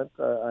government,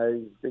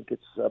 I think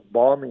it's a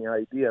balmy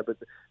idea, but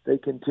they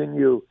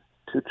continue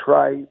to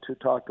try to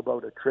talk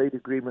about a trade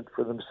agreement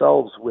for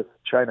themselves with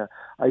China.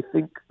 I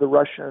think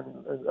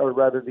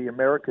the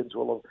Americans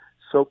will have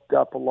soaked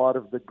up a lot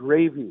of the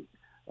gravy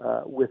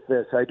with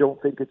this. I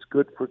don't think it's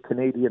good for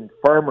Canadian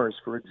farmers,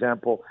 for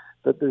example,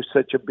 that there's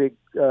such a big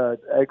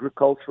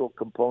agricultural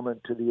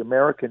component to the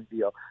American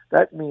deal.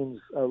 That means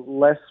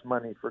less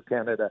money for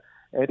Canada,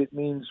 and it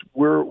means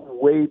we're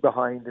way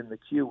behind in the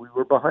queue. We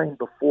were behind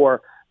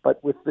before,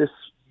 but with this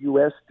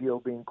U.S. deal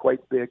being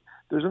quite big,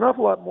 there's an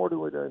awful lot more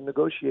to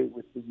negotiate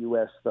with the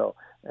U.S., though.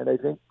 And I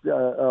think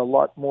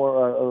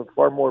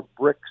far more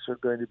bricks are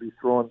going to be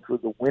thrown through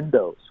the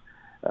windows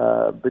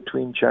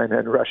between China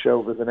and Russia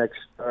over the next,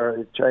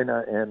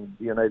 China and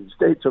the United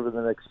States over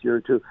the next year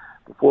or two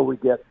before we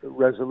get a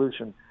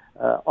resolution.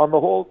 On the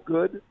whole,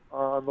 good.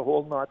 On the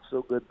whole, not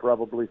so good,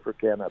 probably, for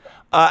Canada.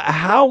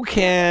 How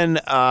can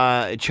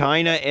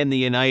China and the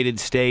United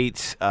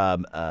States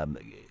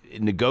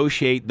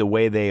negotiate the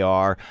way they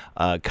are,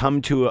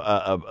 come to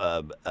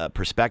a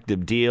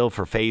prospective deal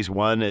for phase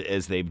one,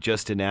 as they've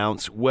just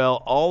announced?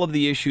 Well, all of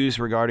the issues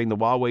regarding the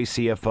Huawei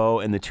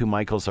CFO and the two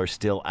Michaels are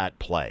still at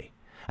play.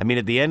 I mean,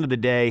 at the end of the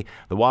day,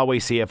 the Huawei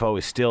CFO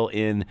is still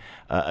in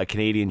a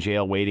Canadian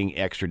jail waiting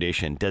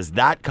extradition. Does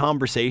that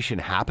conversation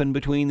happen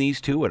between these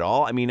two at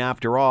all? I mean,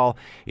 after all,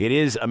 it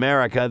is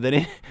America that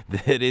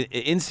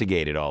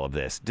instigated all of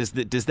this. Does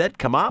that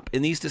come up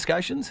in these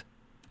discussions?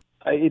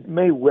 It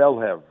may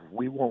well have.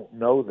 We won't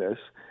know this,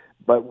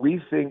 but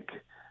we think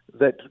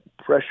that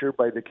pressure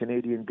by the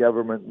Canadian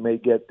government may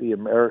get the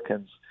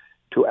Americans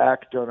to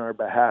act on our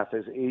behalf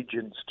as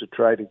agents to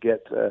try to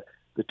get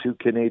the two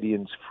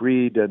Canadians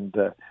freed and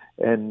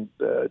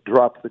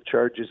drop the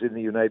charges in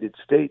the United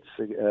States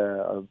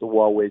of the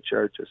Huawei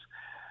charges.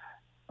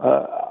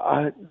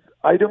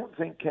 I don't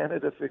think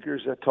Canada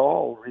figures at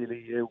all,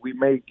 really. We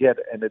may get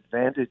an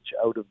advantage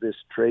out of this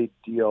trade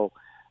deal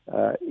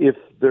if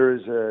there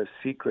is a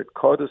secret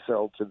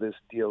codicil to this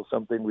deal,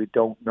 something we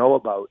don't know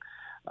about,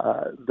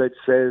 that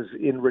says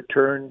in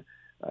return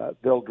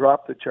they'll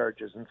drop the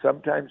charges. And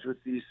sometimes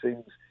with these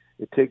things,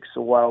 it takes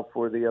a while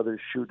for the other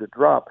shoe to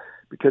drop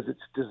because it's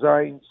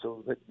designed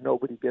so that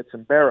nobody gets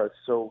embarrassed.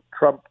 So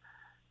Trump,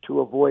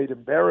 to avoid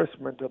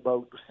embarrassment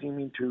about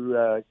seeming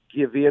to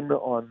give in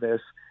on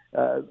this,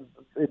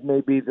 it may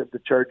be that the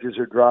charges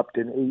are dropped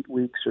in 8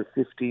 weeks or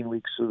 15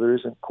 weeks, so there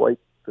isn't quite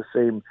the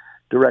same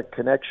direct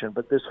connection.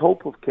 But this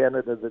hope of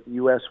Canada that the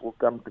U.S. will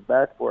come to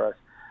bat for us,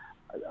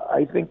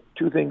 I think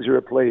two things are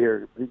at play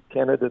here.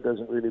 Canada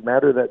doesn't really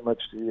matter that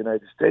much to the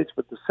United States,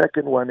 but the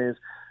second one is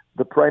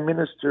the Prime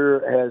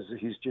Minister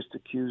he's just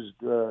accused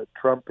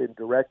Trump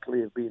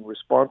indirectly of being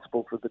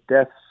responsible for the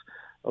deaths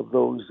of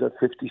those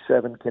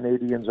 57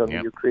 Canadians on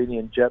the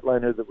Ukrainian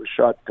jetliner that was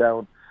shot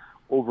down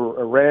over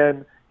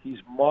Iran. He's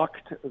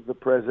mocked the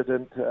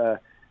president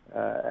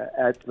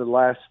at the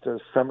last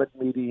summit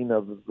meeting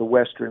of the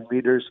Western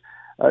leaders.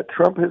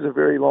 Trump has a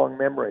very long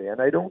memory,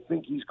 and I don't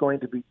think he's going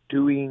to be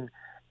doing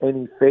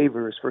any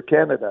favors for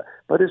Canada.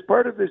 But as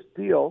part of this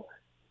deal,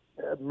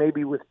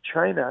 maybe with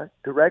China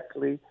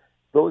directly,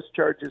 those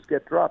charges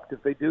get dropped.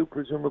 If they do,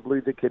 presumably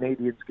the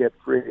Canadians get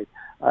freed.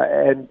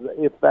 And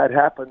if that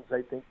happens,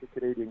 I think the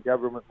Canadian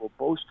government will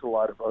boast a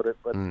lot about it,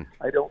 but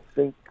I don't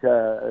think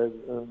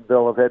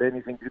they'll have had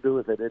anything to do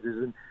with it.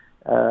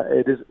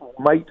 It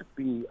might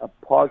be a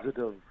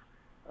positive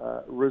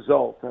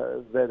result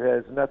that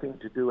has nothing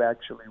to do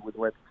actually with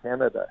what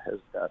Canada has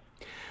done.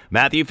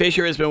 Matthew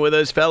Fisher has been with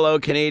us, fellow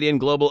Canadian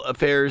Global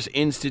Affairs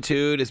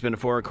Institute, has been a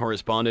foreign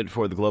correspondent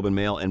for the Globe and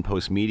Mail and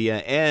Post Media,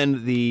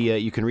 and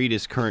you can read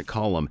his current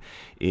column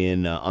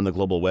on the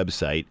Global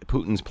website,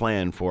 Putin's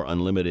Plan for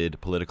Unlimited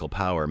Political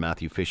Power.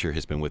 Matthew Fisher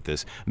has been with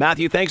us.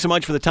 Matthew, thanks so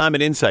much for the time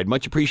and insight.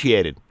 Much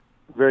appreciated.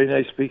 Very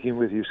nice speaking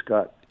with you,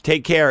 Scott.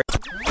 Take care.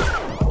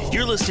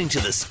 You're listening to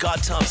the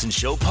Scott Thompson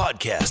Show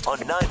podcast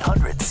on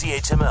 900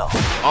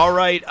 CHML. All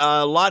right,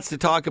 lots to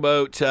talk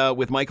about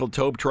with Michael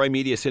Taube, Troy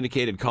Media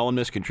syndicated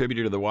columnist,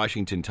 contributor to the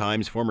Washington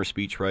Times, former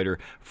speechwriter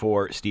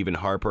for Stephen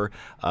Harper.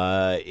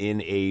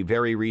 In a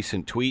very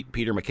recent tweet,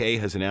 Peter MacKay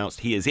has announced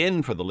he is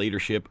in for the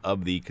leadership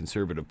of the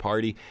Conservative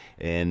Party,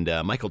 and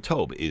Michael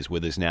Taube is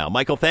with us now.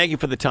 Michael, thank you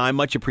for the time.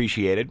 Much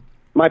appreciated.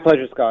 My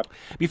pleasure, Scott.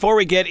 Before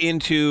we get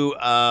into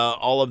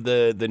all of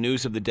the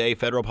news of the day,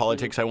 federal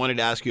politics, I wanted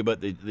to ask you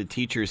about the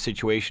teachers'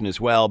 situation as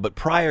well. But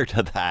prior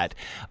to that,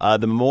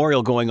 the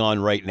memorial going on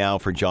right now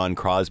for John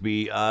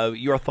Crosbie,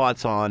 your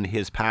thoughts on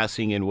his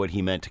passing and what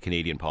he meant to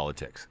Canadian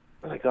politics?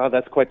 Oh my God,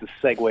 that's quite the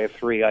segue of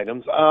three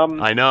items.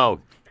 I know.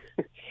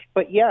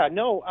 But yeah,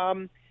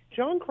 no,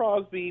 John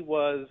Crosbie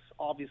was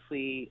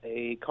obviously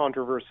a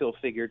controversial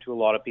figure to a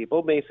lot of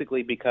people,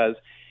 basically because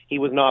he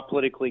was not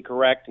politically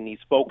correct and he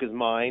spoke his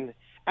mind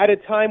at a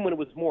time when it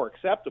was more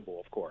acceptable,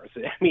 of course.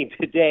 I mean,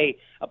 today,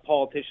 a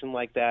politician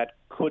like that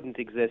couldn't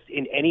exist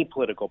in any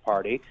political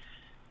party.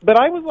 But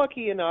I was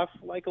lucky enough,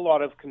 like a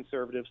lot of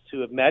conservatives,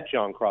 to have met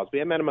John Crosbie.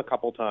 I met him a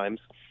couple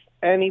times,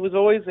 and he was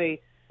always a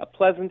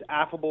pleasant,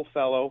 affable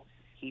fellow.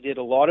 He did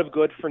a lot of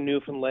good for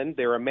Newfoundland.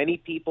 There are many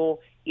people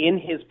in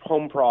his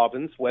home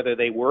province, whether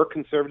they were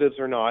conservatives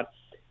or not,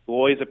 who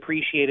always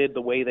appreciated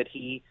the way that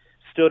he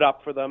stood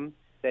up for them,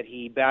 that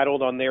he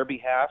battled on their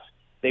behalf.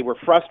 They were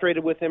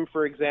frustrated with him,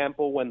 for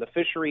example, when the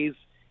fisheries,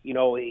 he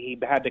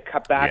had to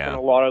cut back on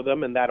a lot of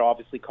them, and that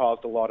obviously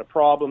caused a lot of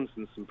problems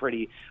and some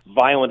pretty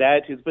violent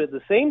attitudes. But at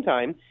the same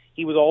time,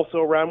 he was also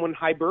around when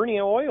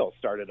Hibernia Oil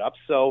started up,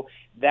 so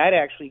that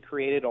actually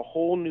created a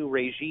whole new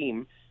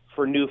regime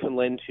for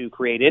Newfoundland to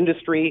create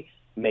industry,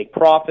 make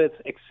profits,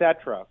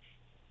 etc.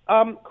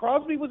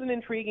 Crosbie was an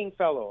intriguing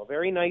fellow, a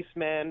very nice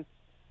man,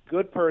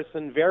 good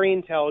person, very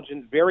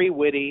intelligent, very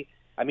witty.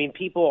 I mean,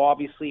 people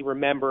obviously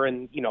remember,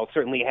 and,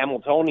 certainly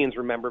Hamiltonians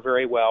remember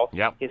very well,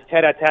 his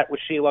tete-a-tete with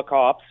Sheila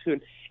Copps.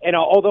 And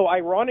although,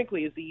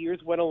 ironically, as the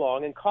years went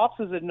along, and Copps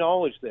has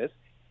acknowledged this,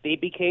 they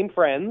became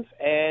friends,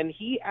 and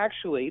he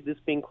actually, this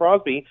being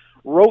Crosbie,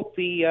 wrote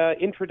the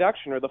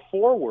introduction or the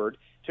foreword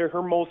to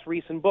her most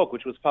recent book,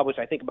 which was published,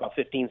 I think, about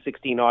 15,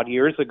 16-odd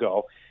years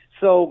ago.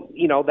 So,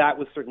 that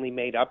was certainly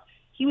made up.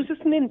 He was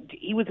just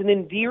he was an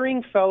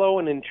endearing fellow,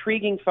 an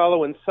intriguing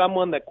fellow, and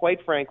someone that,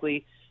 quite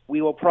frankly,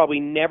 we will probably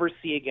never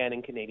see again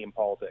in Canadian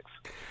politics.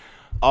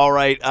 All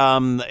right,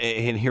 and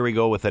here we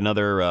go with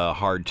another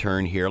hard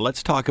turn here.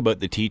 Let's talk about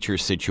the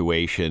teachers'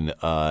 situation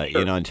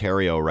in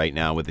Ontario right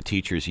now with the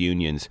teachers'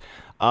 unions.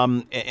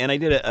 And I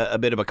did a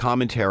bit of a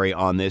commentary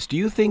on this. Do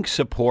you think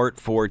support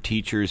for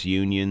teachers'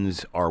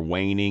 unions are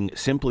waning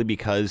simply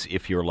because,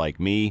 if you're like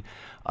me,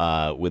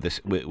 with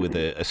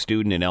a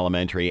student in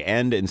elementary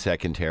and in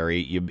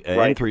secondary,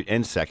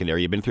 and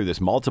secondary, you've been through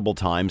this multiple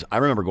times. I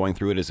remember going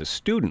through it as a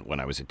student when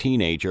I was a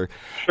teenager.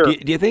 Sure.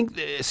 Do you think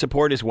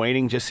support is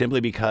waning just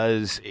simply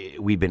because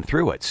we've been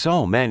through it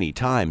so many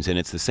times, and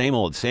it's the same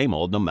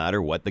old, no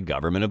matter what the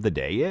government of the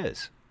day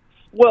is?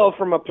 Well,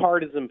 from a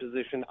partisan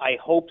position, I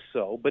hope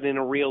so. But in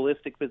a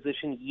realistic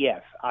position,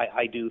 yes,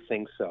 I do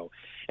think so.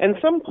 And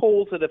some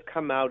polls that have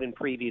come out in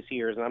previous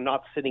years, and I'm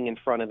not sitting in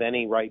front of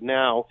any right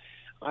now,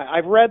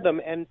 I've read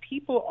them, and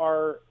people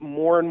are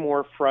more and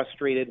more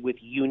frustrated with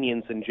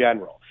unions in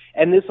general.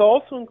 And this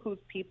also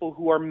includes people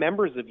who are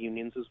members of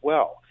unions as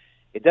well.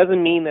 It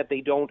doesn't mean that they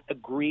don't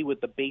agree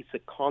with the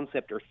basic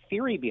concept or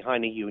theory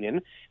behind a union,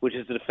 which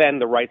is to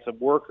defend the rights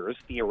of workers.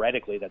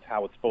 Theoretically, that's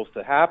how it's supposed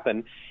to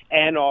happen.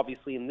 And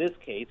obviously, in this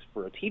case,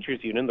 for a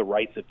teachers' union, the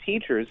rights of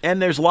teachers.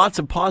 And there's lots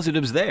of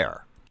positives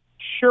there.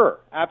 Sure,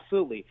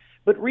 absolutely.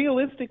 But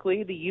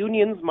realistically, the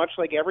unions, much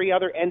like every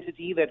other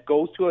entity that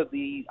goes to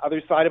the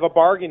other side of a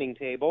bargaining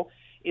table,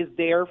 is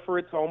there for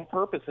its own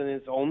purpose and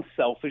its own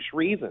selfish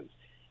reasons.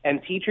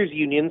 And teachers'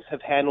 unions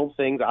have handled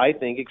things, I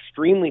think,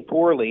 extremely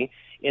poorly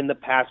in the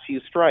past few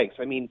strikes.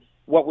 I mean,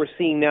 what we're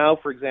seeing now,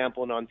 for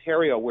example, in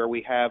Ontario, where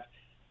we have,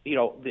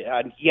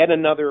 yet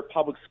another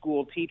public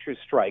school teachers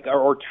strike,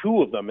 or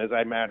two of them, as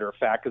a matter of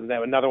fact, because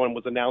another one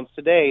was announced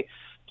today,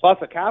 plus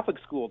a Catholic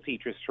school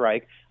teachers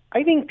strike.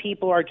 I think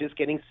people are just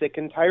getting sick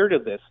and tired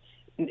of this.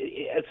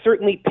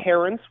 Certainly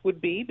parents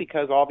would be,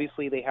 because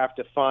obviously they have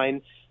to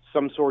find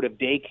some sort of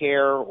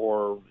daycare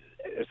or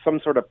some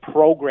sort of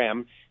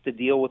program to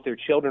deal with their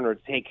children or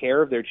to take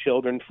care of their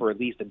children for at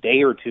least a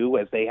day or two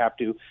as they have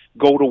to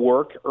go to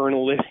work, earn a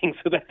living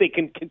so that they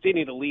can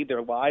continue to lead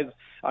their lives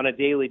on a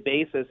daily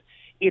basis.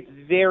 It's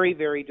very,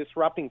 very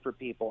disrupting for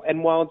people.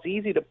 And while it's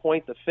easy to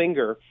point the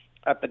finger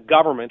at the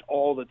government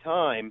all the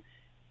time,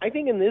 I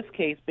think in this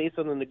case, based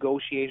on the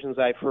negotiations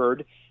I've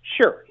heard,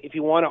 sure, if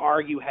you want to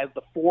argue, has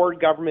the Ford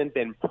government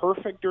been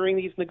perfect during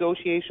these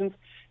negotiations?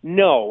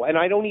 No, and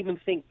I don't even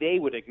think they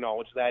would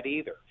acknowledge that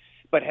either.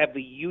 But have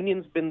the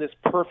unions been this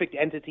perfect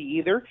entity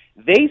either?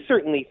 They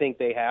certainly think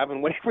they have,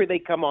 and whenever they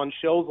come on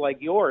shows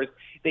like yours,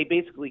 they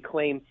basically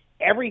claim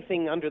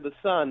everything under the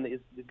sun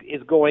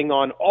is going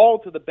on, all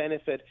to the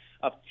benefit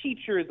of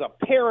teachers, of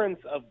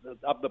parents,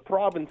 of the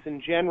province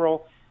in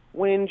general.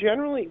 When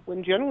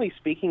generally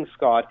speaking,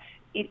 Scott,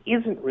 it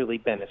isn't really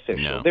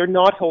beneficial. No. They're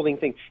not holding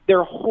things.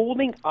 They're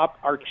holding up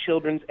our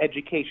children's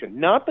education.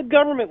 Not the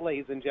government,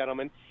 ladies and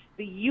gentlemen.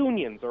 The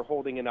unions are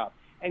holding it up.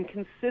 And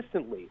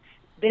consistently,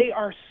 they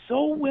are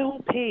so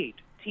well paid,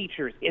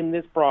 teachers in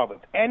this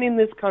province and in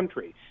this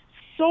country.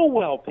 So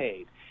well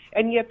paid.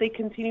 and yet they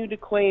continue to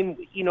claim,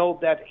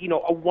 that,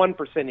 a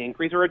 1%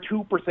 increase or a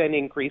 2%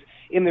 increase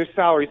in their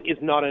salaries is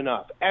not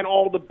enough, and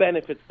all the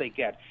benefits they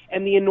get,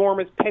 and the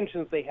enormous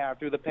pensions they have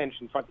through the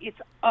pension fund.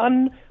 It's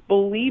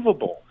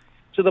unbelievable,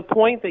 to the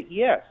point that,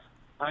 yes,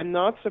 I'm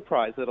not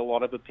surprised that a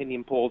lot of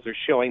opinion polls are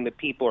showing that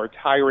people are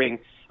tiring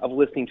of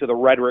listening to the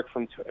rhetoric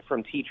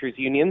from teachers'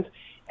 unions,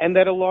 and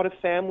that a lot of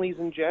families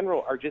in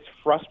general are just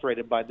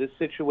frustrated by this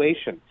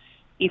situation.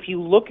 If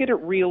you look at it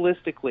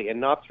realistically and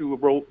not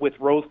with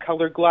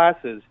rose-colored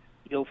glasses,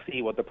 you'll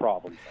see what the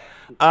problems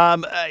are.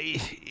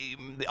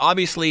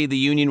 Obviously, the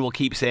union will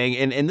keep saying,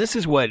 and this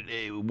is what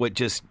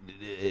just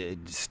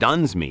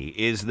stuns me,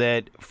 is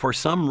that for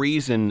some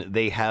reason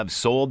they have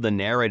sold the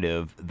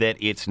narrative that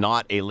it's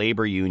not a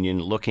labor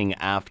union looking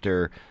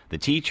after the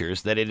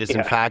teachers, that it is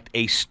in fact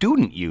a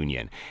student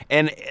union.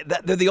 And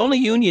they're the only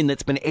union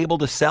that's been able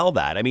to sell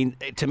that. I mean,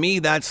 to me,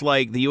 that's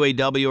like the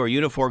UAW or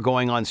Unifor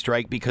going on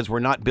strike because we're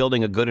not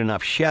building a good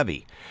enough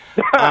Chevy.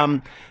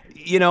 And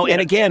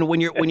again,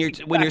 when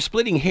you're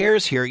splitting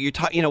hairs here, you're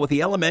talking, with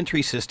the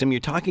elementary system,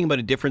 you're talking about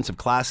a difference of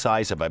class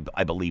size of,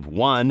 I believe,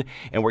 1,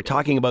 and we're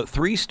talking about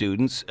 3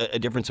 students, a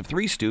difference of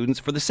 3 students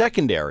for the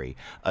secondary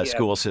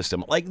school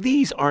system. Like,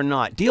 these are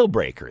not deal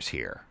breakers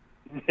here.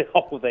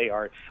 No, they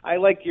aren't. I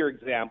like your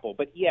example,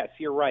 but yes,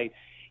 you're right.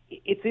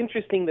 It's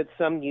interesting that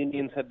some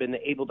unions have been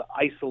able to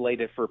isolate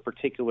it for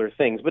particular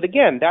things, but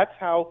again, that's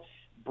how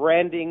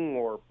branding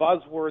or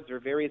buzzwords or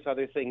various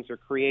other things are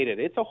created.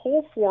 It's a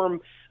whole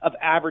form of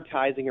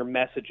advertising or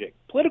messaging.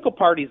 Political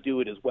parties do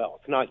it as well.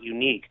 It's not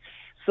unique.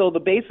 So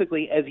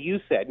basically, as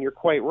you said, and you're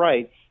quite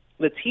right,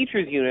 the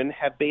teachers union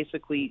have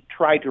basically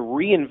tried to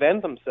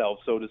reinvent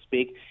themselves, so to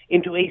speak,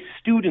 into a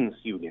students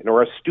union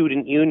or a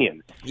student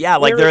union. Yeah,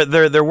 like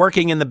they're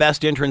working in the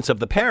best interest of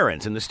the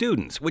parents and the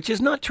students, which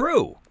is not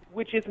true.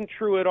 Which isn't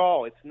true at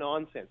all. It's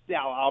nonsense.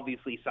 Now,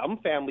 obviously, some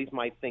families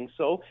might think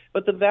so,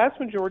 but the vast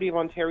majority of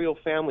Ontario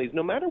families,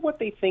 no matter what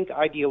they think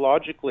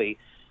ideologically,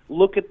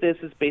 look at this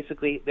as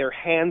basically their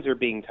hands are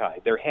being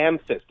tied. They're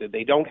ham-fisted.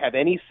 They don't have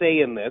any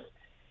say in this.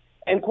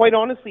 And quite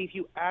honestly, if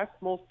you ask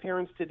most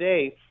parents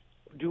today,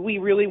 do we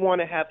really want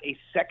to have a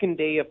second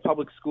day of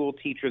public school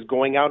teachers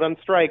going out on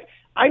strike?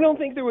 I don't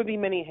think there would be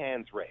many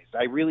hands raised.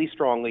 I really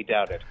strongly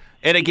doubt it.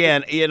 And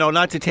again,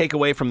 not to take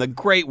away from the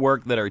great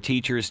work that our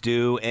teachers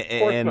do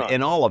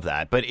and all of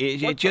that, but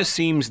it just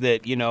seems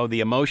that, the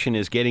emotion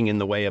is getting in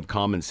the way of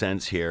common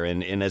sense here.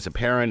 And as a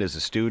parent, as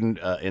a student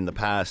in the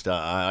past,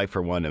 I,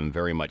 for one, am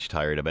very much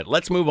tired of it.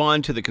 Let's move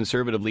on to the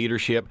Conservative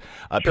leadership.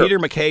 Sure. Peter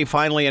MacKay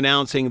finally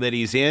announcing that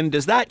he's in.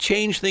 Does that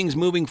change things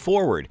moving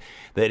forward?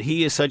 That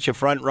he is such a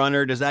front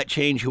runner? Does that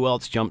change who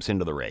else jumps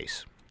into the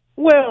race?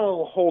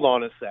 Well, hold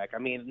on a sec. I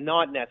mean,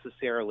 not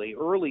necessarily.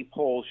 Early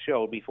polls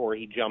showed before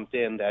he jumped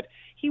in that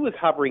he was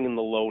hovering in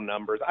the low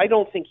numbers. I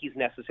don't think he's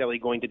necessarily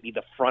going to be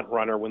the front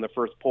runner when the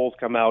first polls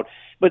come out,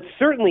 but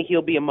certainly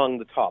he'll be among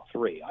the top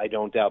 3. I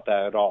don't doubt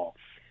that at all.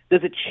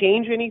 Does it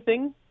change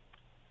anything?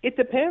 It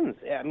depends.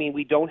 I mean,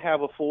 we don't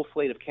have a full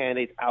slate of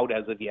candidates out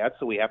as of yet,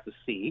 so we have to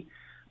see.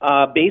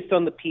 Based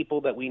on the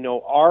people that we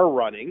know are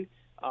running,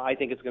 I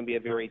think it's going to be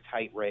a very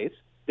tight race.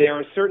 There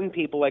are certain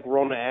people like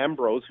Rona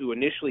Ambrose who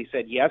initially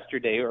said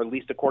yesterday, or at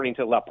least according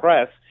to La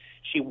Presse,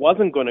 she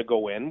wasn't going to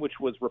go in, which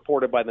was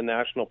reported by the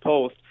National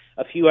Post.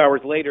 A few hours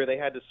later, they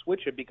had to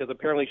switch it because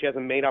apparently she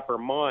hasn't made up her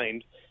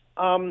mind.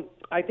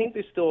 I think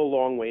there's still a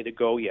long way to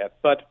go yet,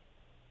 but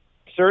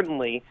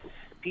certainly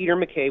Peter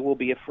MacKay will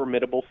be a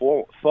formidable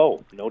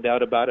foe, no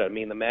doubt about it. I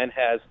mean, the man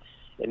has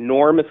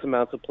enormous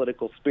amounts of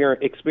political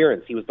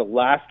experience. He was the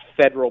last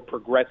federal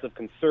Progressive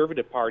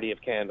Conservative Party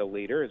of Canada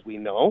leader, as we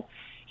know.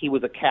 He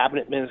was a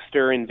cabinet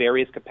minister in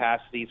various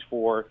capacities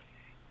for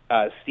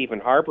Stephen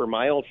Harper,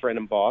 my old friend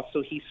and boss,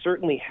 so he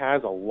certainly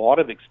has a lot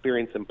of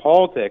experience in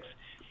politics.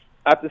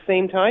 At the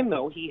same time,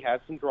 though, he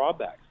has some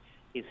drawbacks.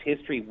 His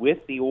history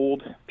with the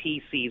old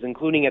PCs,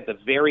 including at the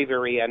very,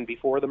 very end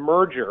before the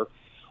merger,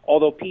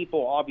 although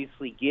people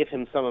obviously give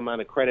him some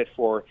amount of credit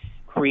for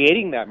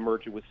creating that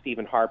merger with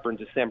Stephen Harper in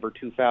December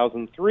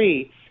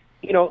 2003,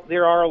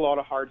 there are a lot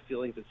of hard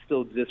feelings that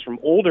still exist from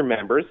older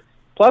members.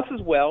 Plus,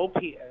 as well,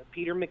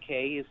 Peter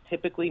MacKay is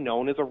typically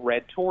known as a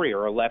red Tory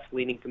or a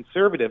left-leaning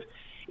conservative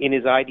in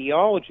his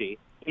ideology.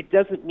 It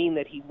doesn't mean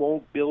that he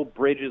won't build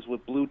bridges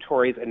with blue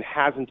Tories and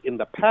hasn't in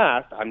the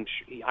past.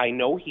 I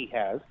know he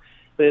has.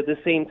 But at the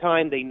same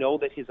time, they know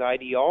that his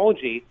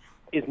ideology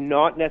is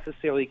not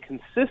necessarily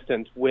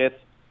consistent with,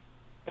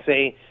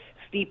 say,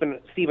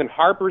 Stephen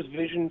Harper's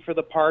vision for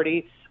the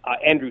party,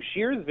 Andrew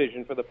Scheer's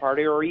vision for the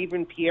party, or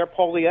even Pierre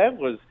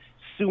Poilievre's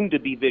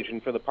soon-to-be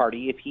vision for the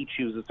party if he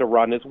chooses to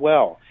run as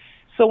well.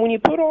 So when you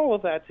put all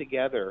of that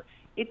together,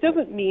 it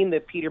doesn't mean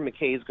that Peter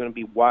MacKay is going to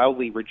be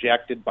wildly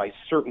rejected by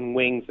certain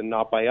wings and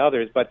not by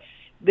others, but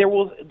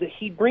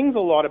he brings a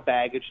lot of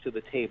baggage to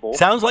the table.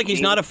 Sounds like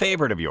he's not a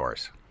favorite of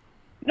yours.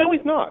 No,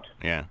 he's not.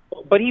 Yeah.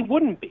 But he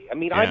wouldn't be. I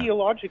mean,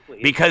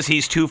 ideologically. Because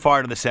he's too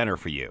far to the center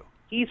for you.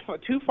 He's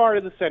too far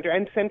to the center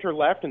and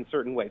center-left in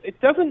certain ways.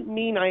 It doesn't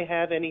mean I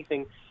have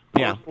anything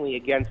personally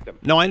against him.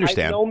 No, I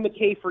understand. I've known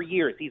McKay for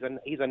years. He's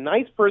a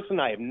nice person.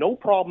 I have no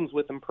problems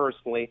with him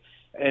personally,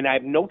 and I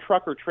have no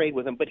truck or trade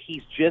with him, but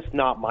he's just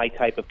not my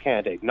type of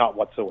candidate, not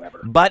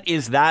whatsoever. But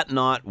is that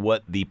not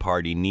what the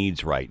party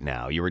needs right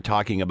now? You were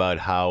talking about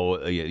how,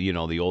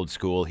 the old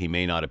school, he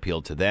may not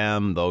appeal to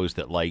them, those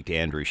that liked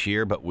Andrew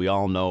Scheer, but we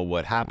all know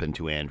what happened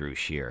to Andrew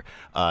Scheer.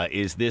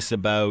 Is this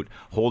about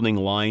holding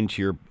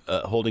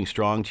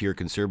strong to your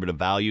conservative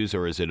values,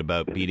 or is it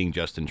about beating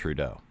Justin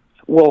Trudeau?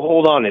 Well,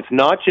 hold on. It's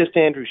not just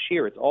Andrew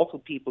Scheer. It's also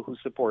people who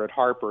supported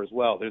Harper as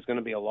well. There's going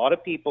to be a lot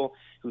of people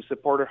who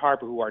supported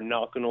Harper who are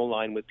not going to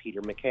align with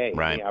Peter MacKay.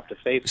 Right. We have to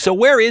face it. So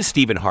where is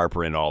Stephen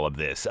Harper in all of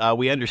this?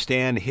 We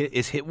understand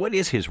what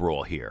is his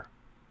role here?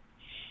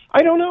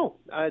 I don't know,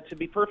 to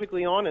be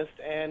perfectly honest,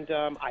 and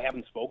I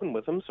haven't spoken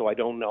with him, so I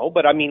don't know.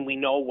 But, I mean, we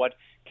know what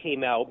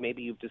came out.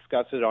 Maybe you've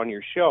discussed it on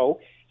your show.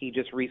 He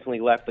just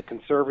recently left the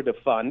Conservative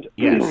Fund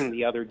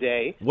the other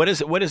day. What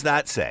does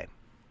that say?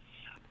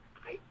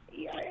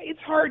 It's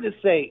hard to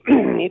say.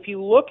 If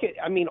you look at,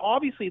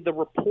 obviously the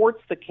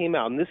reports that came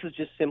out, and this is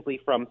just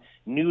simply from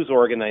news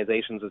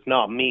organizations, it's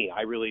not me,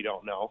 I really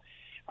don't know,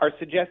 are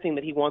suggesting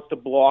that he wants to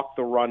block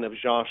the run of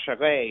Jean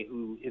Charest,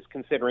 who is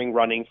considering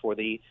running for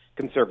the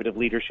Conservative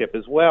leadership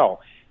as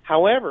well.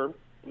 However,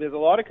 there's a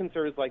lot of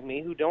conservatives like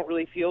me who don't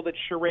really feel that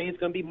Charest is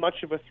going to be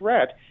much of a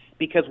threat,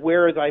 because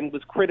whereas I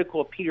was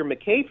critical of Peter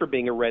MacKay for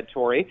being a red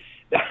Tory,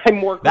 I'm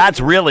more critical That's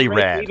really of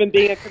red. even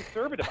being a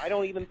conservative. I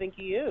don't even think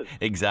he is.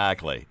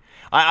 Exactly.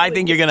 I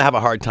think you're going to have a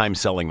hard time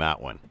selling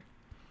that one.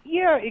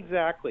 Yeah,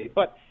 exactly.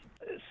 But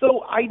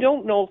so I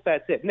don't know if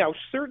that's it. Now,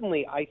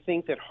 certainly I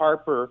think that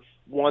Harper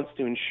wants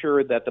to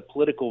ensure that the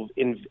political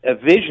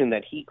vision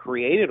that he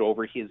created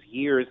over his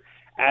years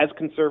as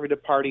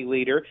Conservative Party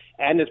leader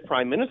and as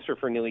Prime Minister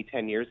for nearly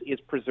 10 years is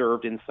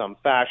preserved in some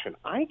fashion.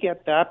 I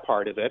get that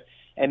part of it,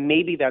 and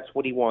maybe that's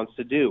what he wants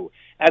to do.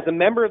 As a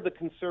member of the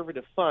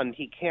Conservative Fund,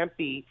 he can't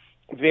be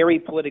very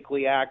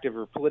politically active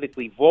or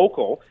politically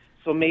vocal,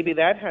 so maybe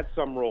that had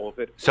some role of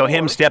it. So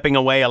him stepping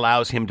away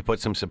allows him to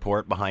put some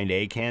support behind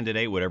a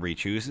candidate, whatever he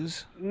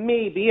chooses?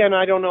 Maybe, and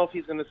I don't know if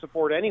he's going to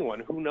support anyone.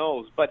 Who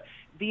knows? But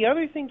the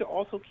other thing to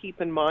also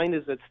keep in mind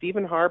is that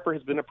Stephen Harper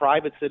has been a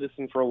private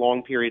citizen for a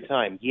long period of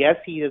time. Yes,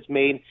 he has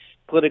made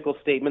political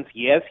statements.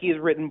 Yes, he has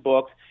written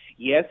books.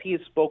 Yes, he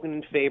has spoken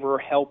in favor or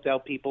helped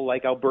out people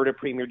like Alberta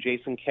Premier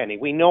Jason Kenney.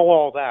 We know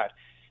all that.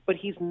 But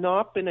he's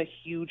not been a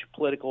huge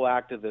political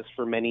activist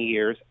for many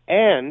years,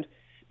 and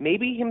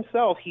maybe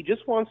himself, he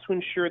just wants to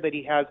ensure that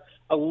he has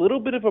a little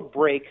bit of a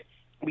break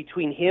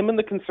between him and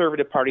the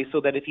Conservative Party so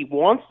that if he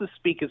wants to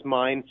speak his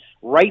mind,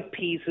 write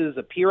pieces,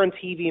 appear on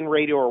TV and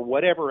radio or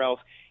whatever else,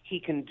 he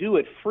can do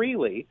it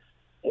freely.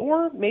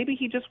 Or maybe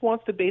he just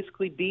wants to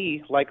basically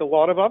be, like a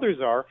lot of others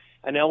are,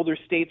 an elder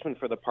statesman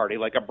for the party,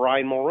 like a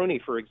Brian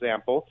Mulroney, for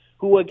example,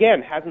 who,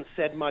 again, hasn't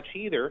said much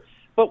either,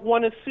 but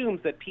one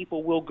assumes that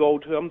people will go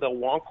to him, they'll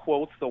want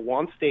quotes, they'll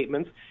want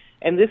statements,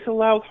 and this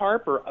allows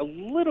Harper a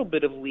little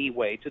bit of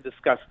leeway to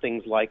discuss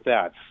things like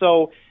that.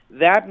 So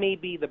that may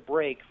be the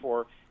break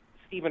for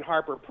Stephen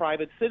Harper,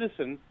 private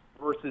citizen,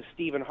 versus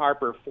Stephen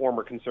Harper,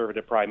 former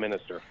Conservative Prime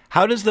Minister.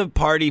 How does the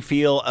party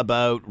feel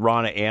about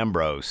Rona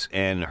Ambrose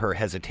and her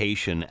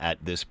hesitation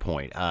at this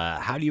point?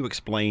 How do you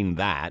explain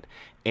that?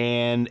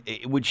 And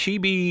would she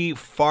be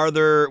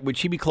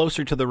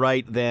closer to the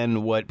right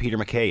than what Peter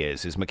MacKay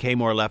is? Is MacKay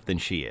more left than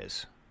she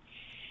is?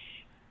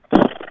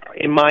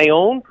 In my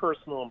own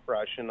personal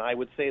impression, I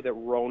would say that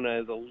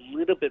Rona is a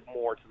little bit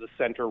more to the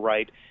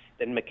center-right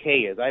than MacKay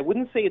is. I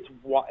wouldn't say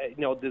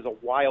there's a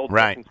wild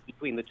difference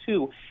between the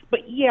two,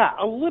 but yeah,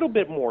 a little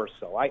bit more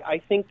so.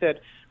 I think that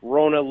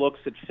Rona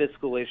looks at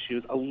fiscal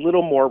issues a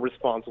little more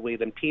responsibly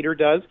than Peter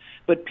does,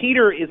 but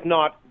Peter is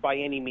not by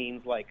any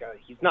means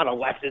he's not a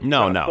leftist,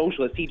 not a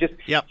socialist. He just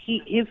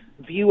his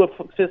view of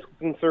fiscal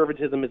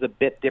conservatism is a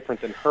bit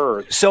different than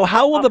hers. So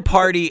how will the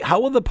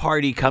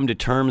party come to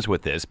terms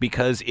with this?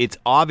 Because it's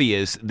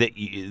obvious that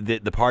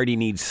the party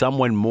needs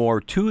someone more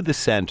to the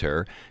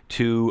center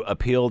to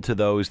appeal to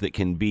those that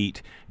can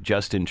beat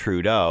Justin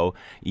Trudeau,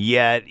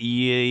 yet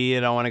you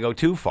don't want to go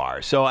too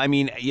far. So, I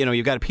mean,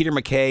 you've got Peter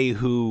MacKay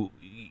who,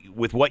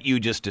 with what you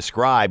just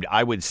described,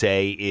 I would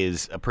say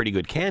is a pretty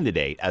good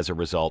candidate as a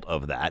result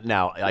of that.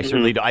 Now, I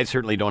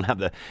certainly don't have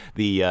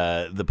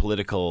the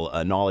political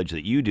knowledge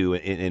that you do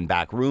in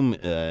backroom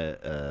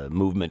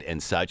movement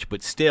and such,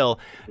 but still,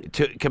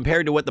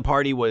 compared to what the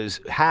party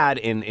had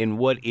in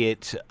what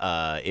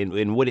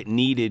it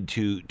needed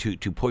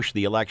to push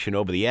the election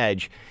over the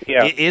edge,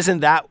 isn't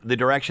that the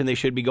direction they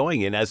should be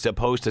going in, as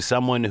opposed to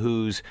someone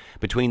who's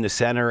between the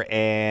center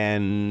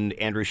and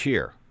Andrew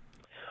Scheer?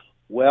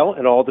 Well,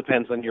 it all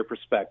depends on your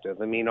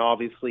perspective. I mean,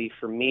 obviously,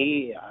 for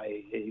me,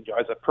 I'm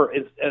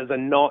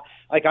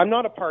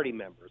not a party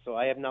member, so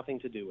I have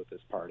nothing to do with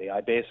this party. I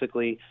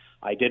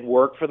did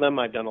work for them.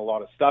 I've done a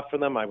lot of stuff for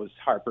them. I was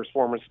Harper's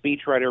former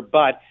speechwriter,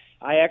 but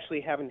I actually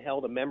haven't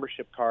held a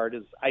membership card,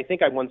 as I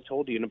think I once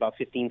told you, in about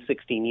 15,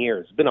 16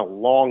 years. It's been a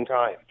long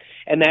time.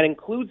 And that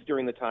includes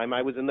during the time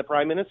I was in the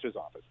Prime Minister's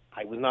office.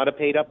 I was not a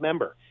paid-up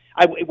member.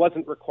 It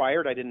wasn't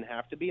required. I didn't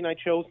have to be, and I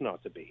chose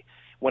not to be.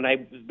 when I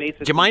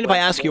basically... Do you mind if I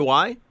ask you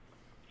why?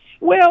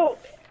 Well,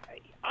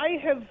 I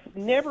have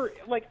never,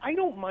 I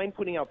don't mind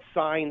putting out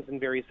signs and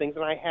various things,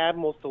 and I have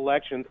most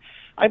elections.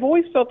 I've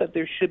always felt that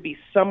there should be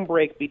some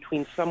break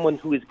between someone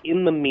who is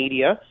in the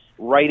media,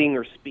 writing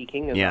or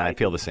speaking. And I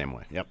feel the same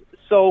way. Yep.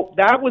 So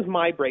that was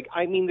my break.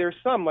 I mean, there's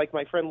some, like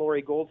my friend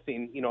Laurie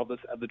Goldstein, of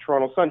the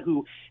Toronto Sun,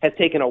 who has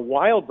taken a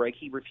wild break.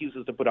 He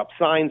refuses to put up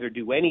signs or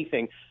do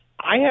anything.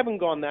 I haven't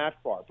gone that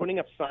far. Putting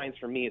up signs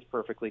for me is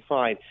perfectly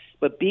fine.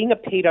 But being a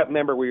paid-up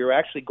member where you're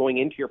actually going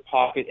into your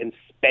pocket and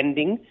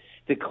spending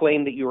to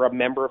claim that you're a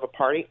member of a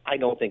party, I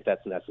don't think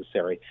that's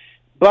necessary.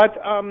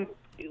 But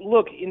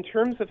look, in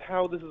terms of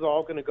how this is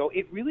all going to go,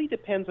 it really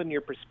depends on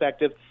your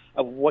perspective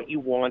of what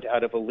you want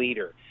out of a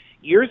leader.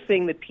 You're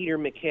saying that Peter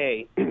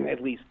MacKay,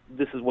 at least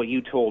this is what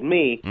you told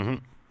me,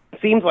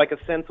 seems like a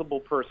sensible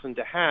person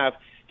to have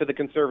for the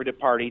Conservative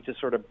Party to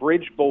sort of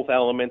bridge both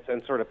elements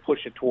and sort of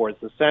push it towards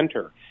the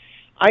center.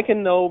 I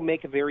can, though,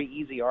 make a very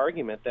easy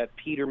argument that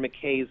Peter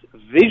MacKay's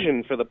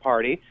vision for the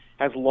party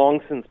has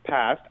long since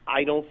passed.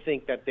 I don't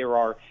think that there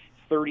are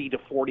 30 to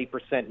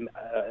 40%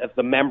 of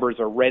the members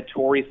are red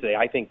Tories today.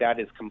 I think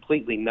that is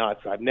completely nuts.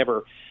 I have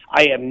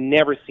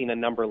never seen a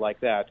number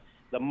like that.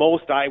 The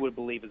most I would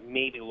believe is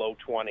maybe low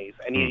 20s,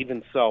 and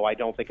even so, I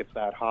don't think it's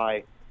that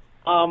high.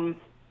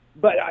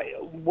 But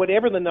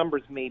whatever the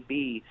numbers may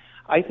be,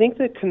 I think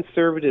that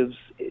Conservatives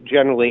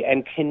generally,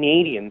 and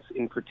Canadians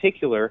in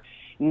particular,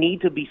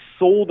 need to be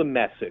sold a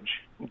message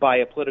by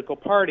a political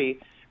party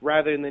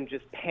rather than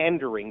just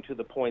pandering to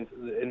the points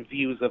and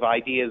views of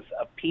ideas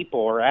of people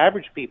or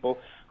average people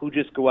who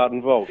just go out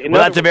and vote.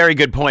 Well, that's a very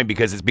good point,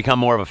 because it's become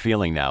more of a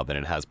feeling now than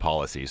it has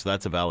policy, so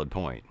that's a valid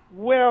point.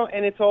 Well,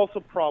 and it's also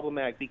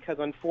problematic because,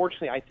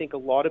 unfortunately, I think a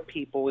lot of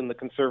people in the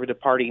Conservative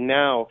Party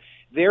now,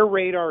 their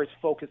radar is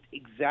focused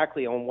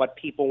exactly on what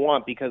people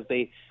want because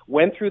they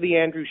went through the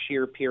Andrew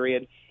Scheer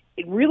period.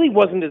 It really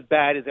wasn't as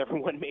bad as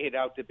everyone made it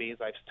out to be, as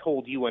I've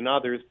told you and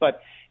others,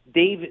 but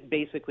they've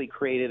basically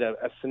created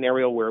a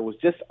scenario where it was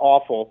just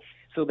awful,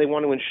 so they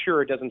want to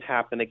ensure it doesn't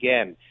happen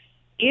again.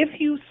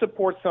 If you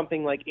support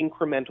something like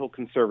incremental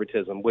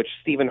conservatism, which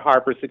Stephen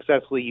Harper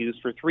successfully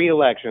used for 3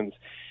 elections,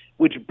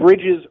 which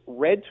bridges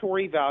red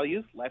Tory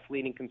values,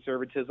 left-leaning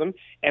conservatism,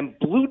 and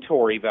blue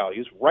Tory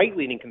values,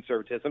 right-leaning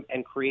conservatism,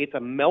 and creates a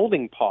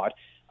melding pot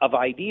of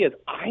ideas,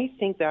 I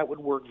think that would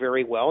work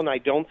very well, and I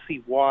don't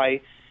see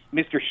why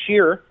Mr.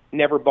 Scheer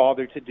never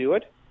bothered to do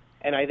it,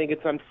 and I think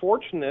it's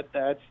unfortunate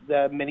that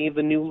many of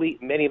the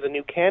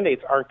new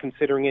candidates aren't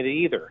considering it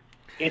either.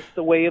 It's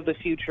the way of the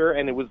future,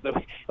 and it was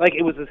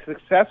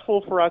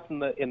successful for us in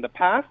the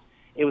past.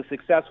 It was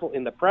successful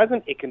in the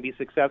present. It can be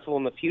successful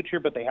in the future,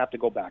 but they have to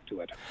go back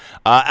to it.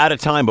 Out of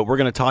time, but we're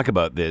going to talk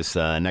about this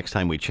next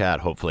time we chat,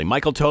 hopefully.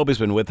 Michael Taube has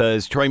been with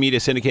us, Troy Media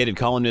syndicated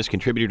columnist,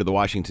 contributor to the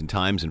Washington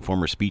Times, and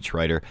former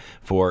speechwriter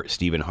for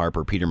Stephen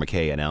Harper. Peter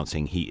MacKay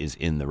announcing he is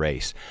in the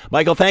race.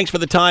 Michael, thanks for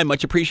the time.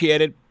 Much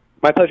appreciated.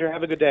 My pleasure.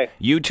 Have a good day.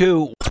 You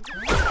too.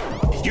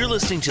 You're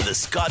listening to the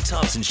Scott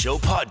Thompson Show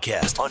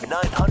podcast on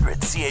 900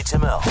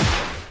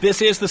 CHML.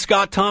 This is the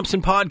Scott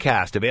Thompson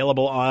Podcast,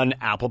 available on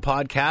Apple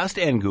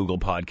Podcast and Google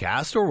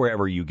Podcast, or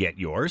wherever you get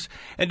yours.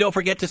 And don't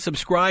forget to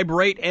subscribe,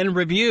 rate, and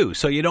review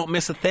so you don't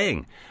miss a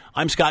thing.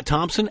 I'm Scott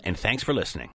Thompson, and thanks for listening.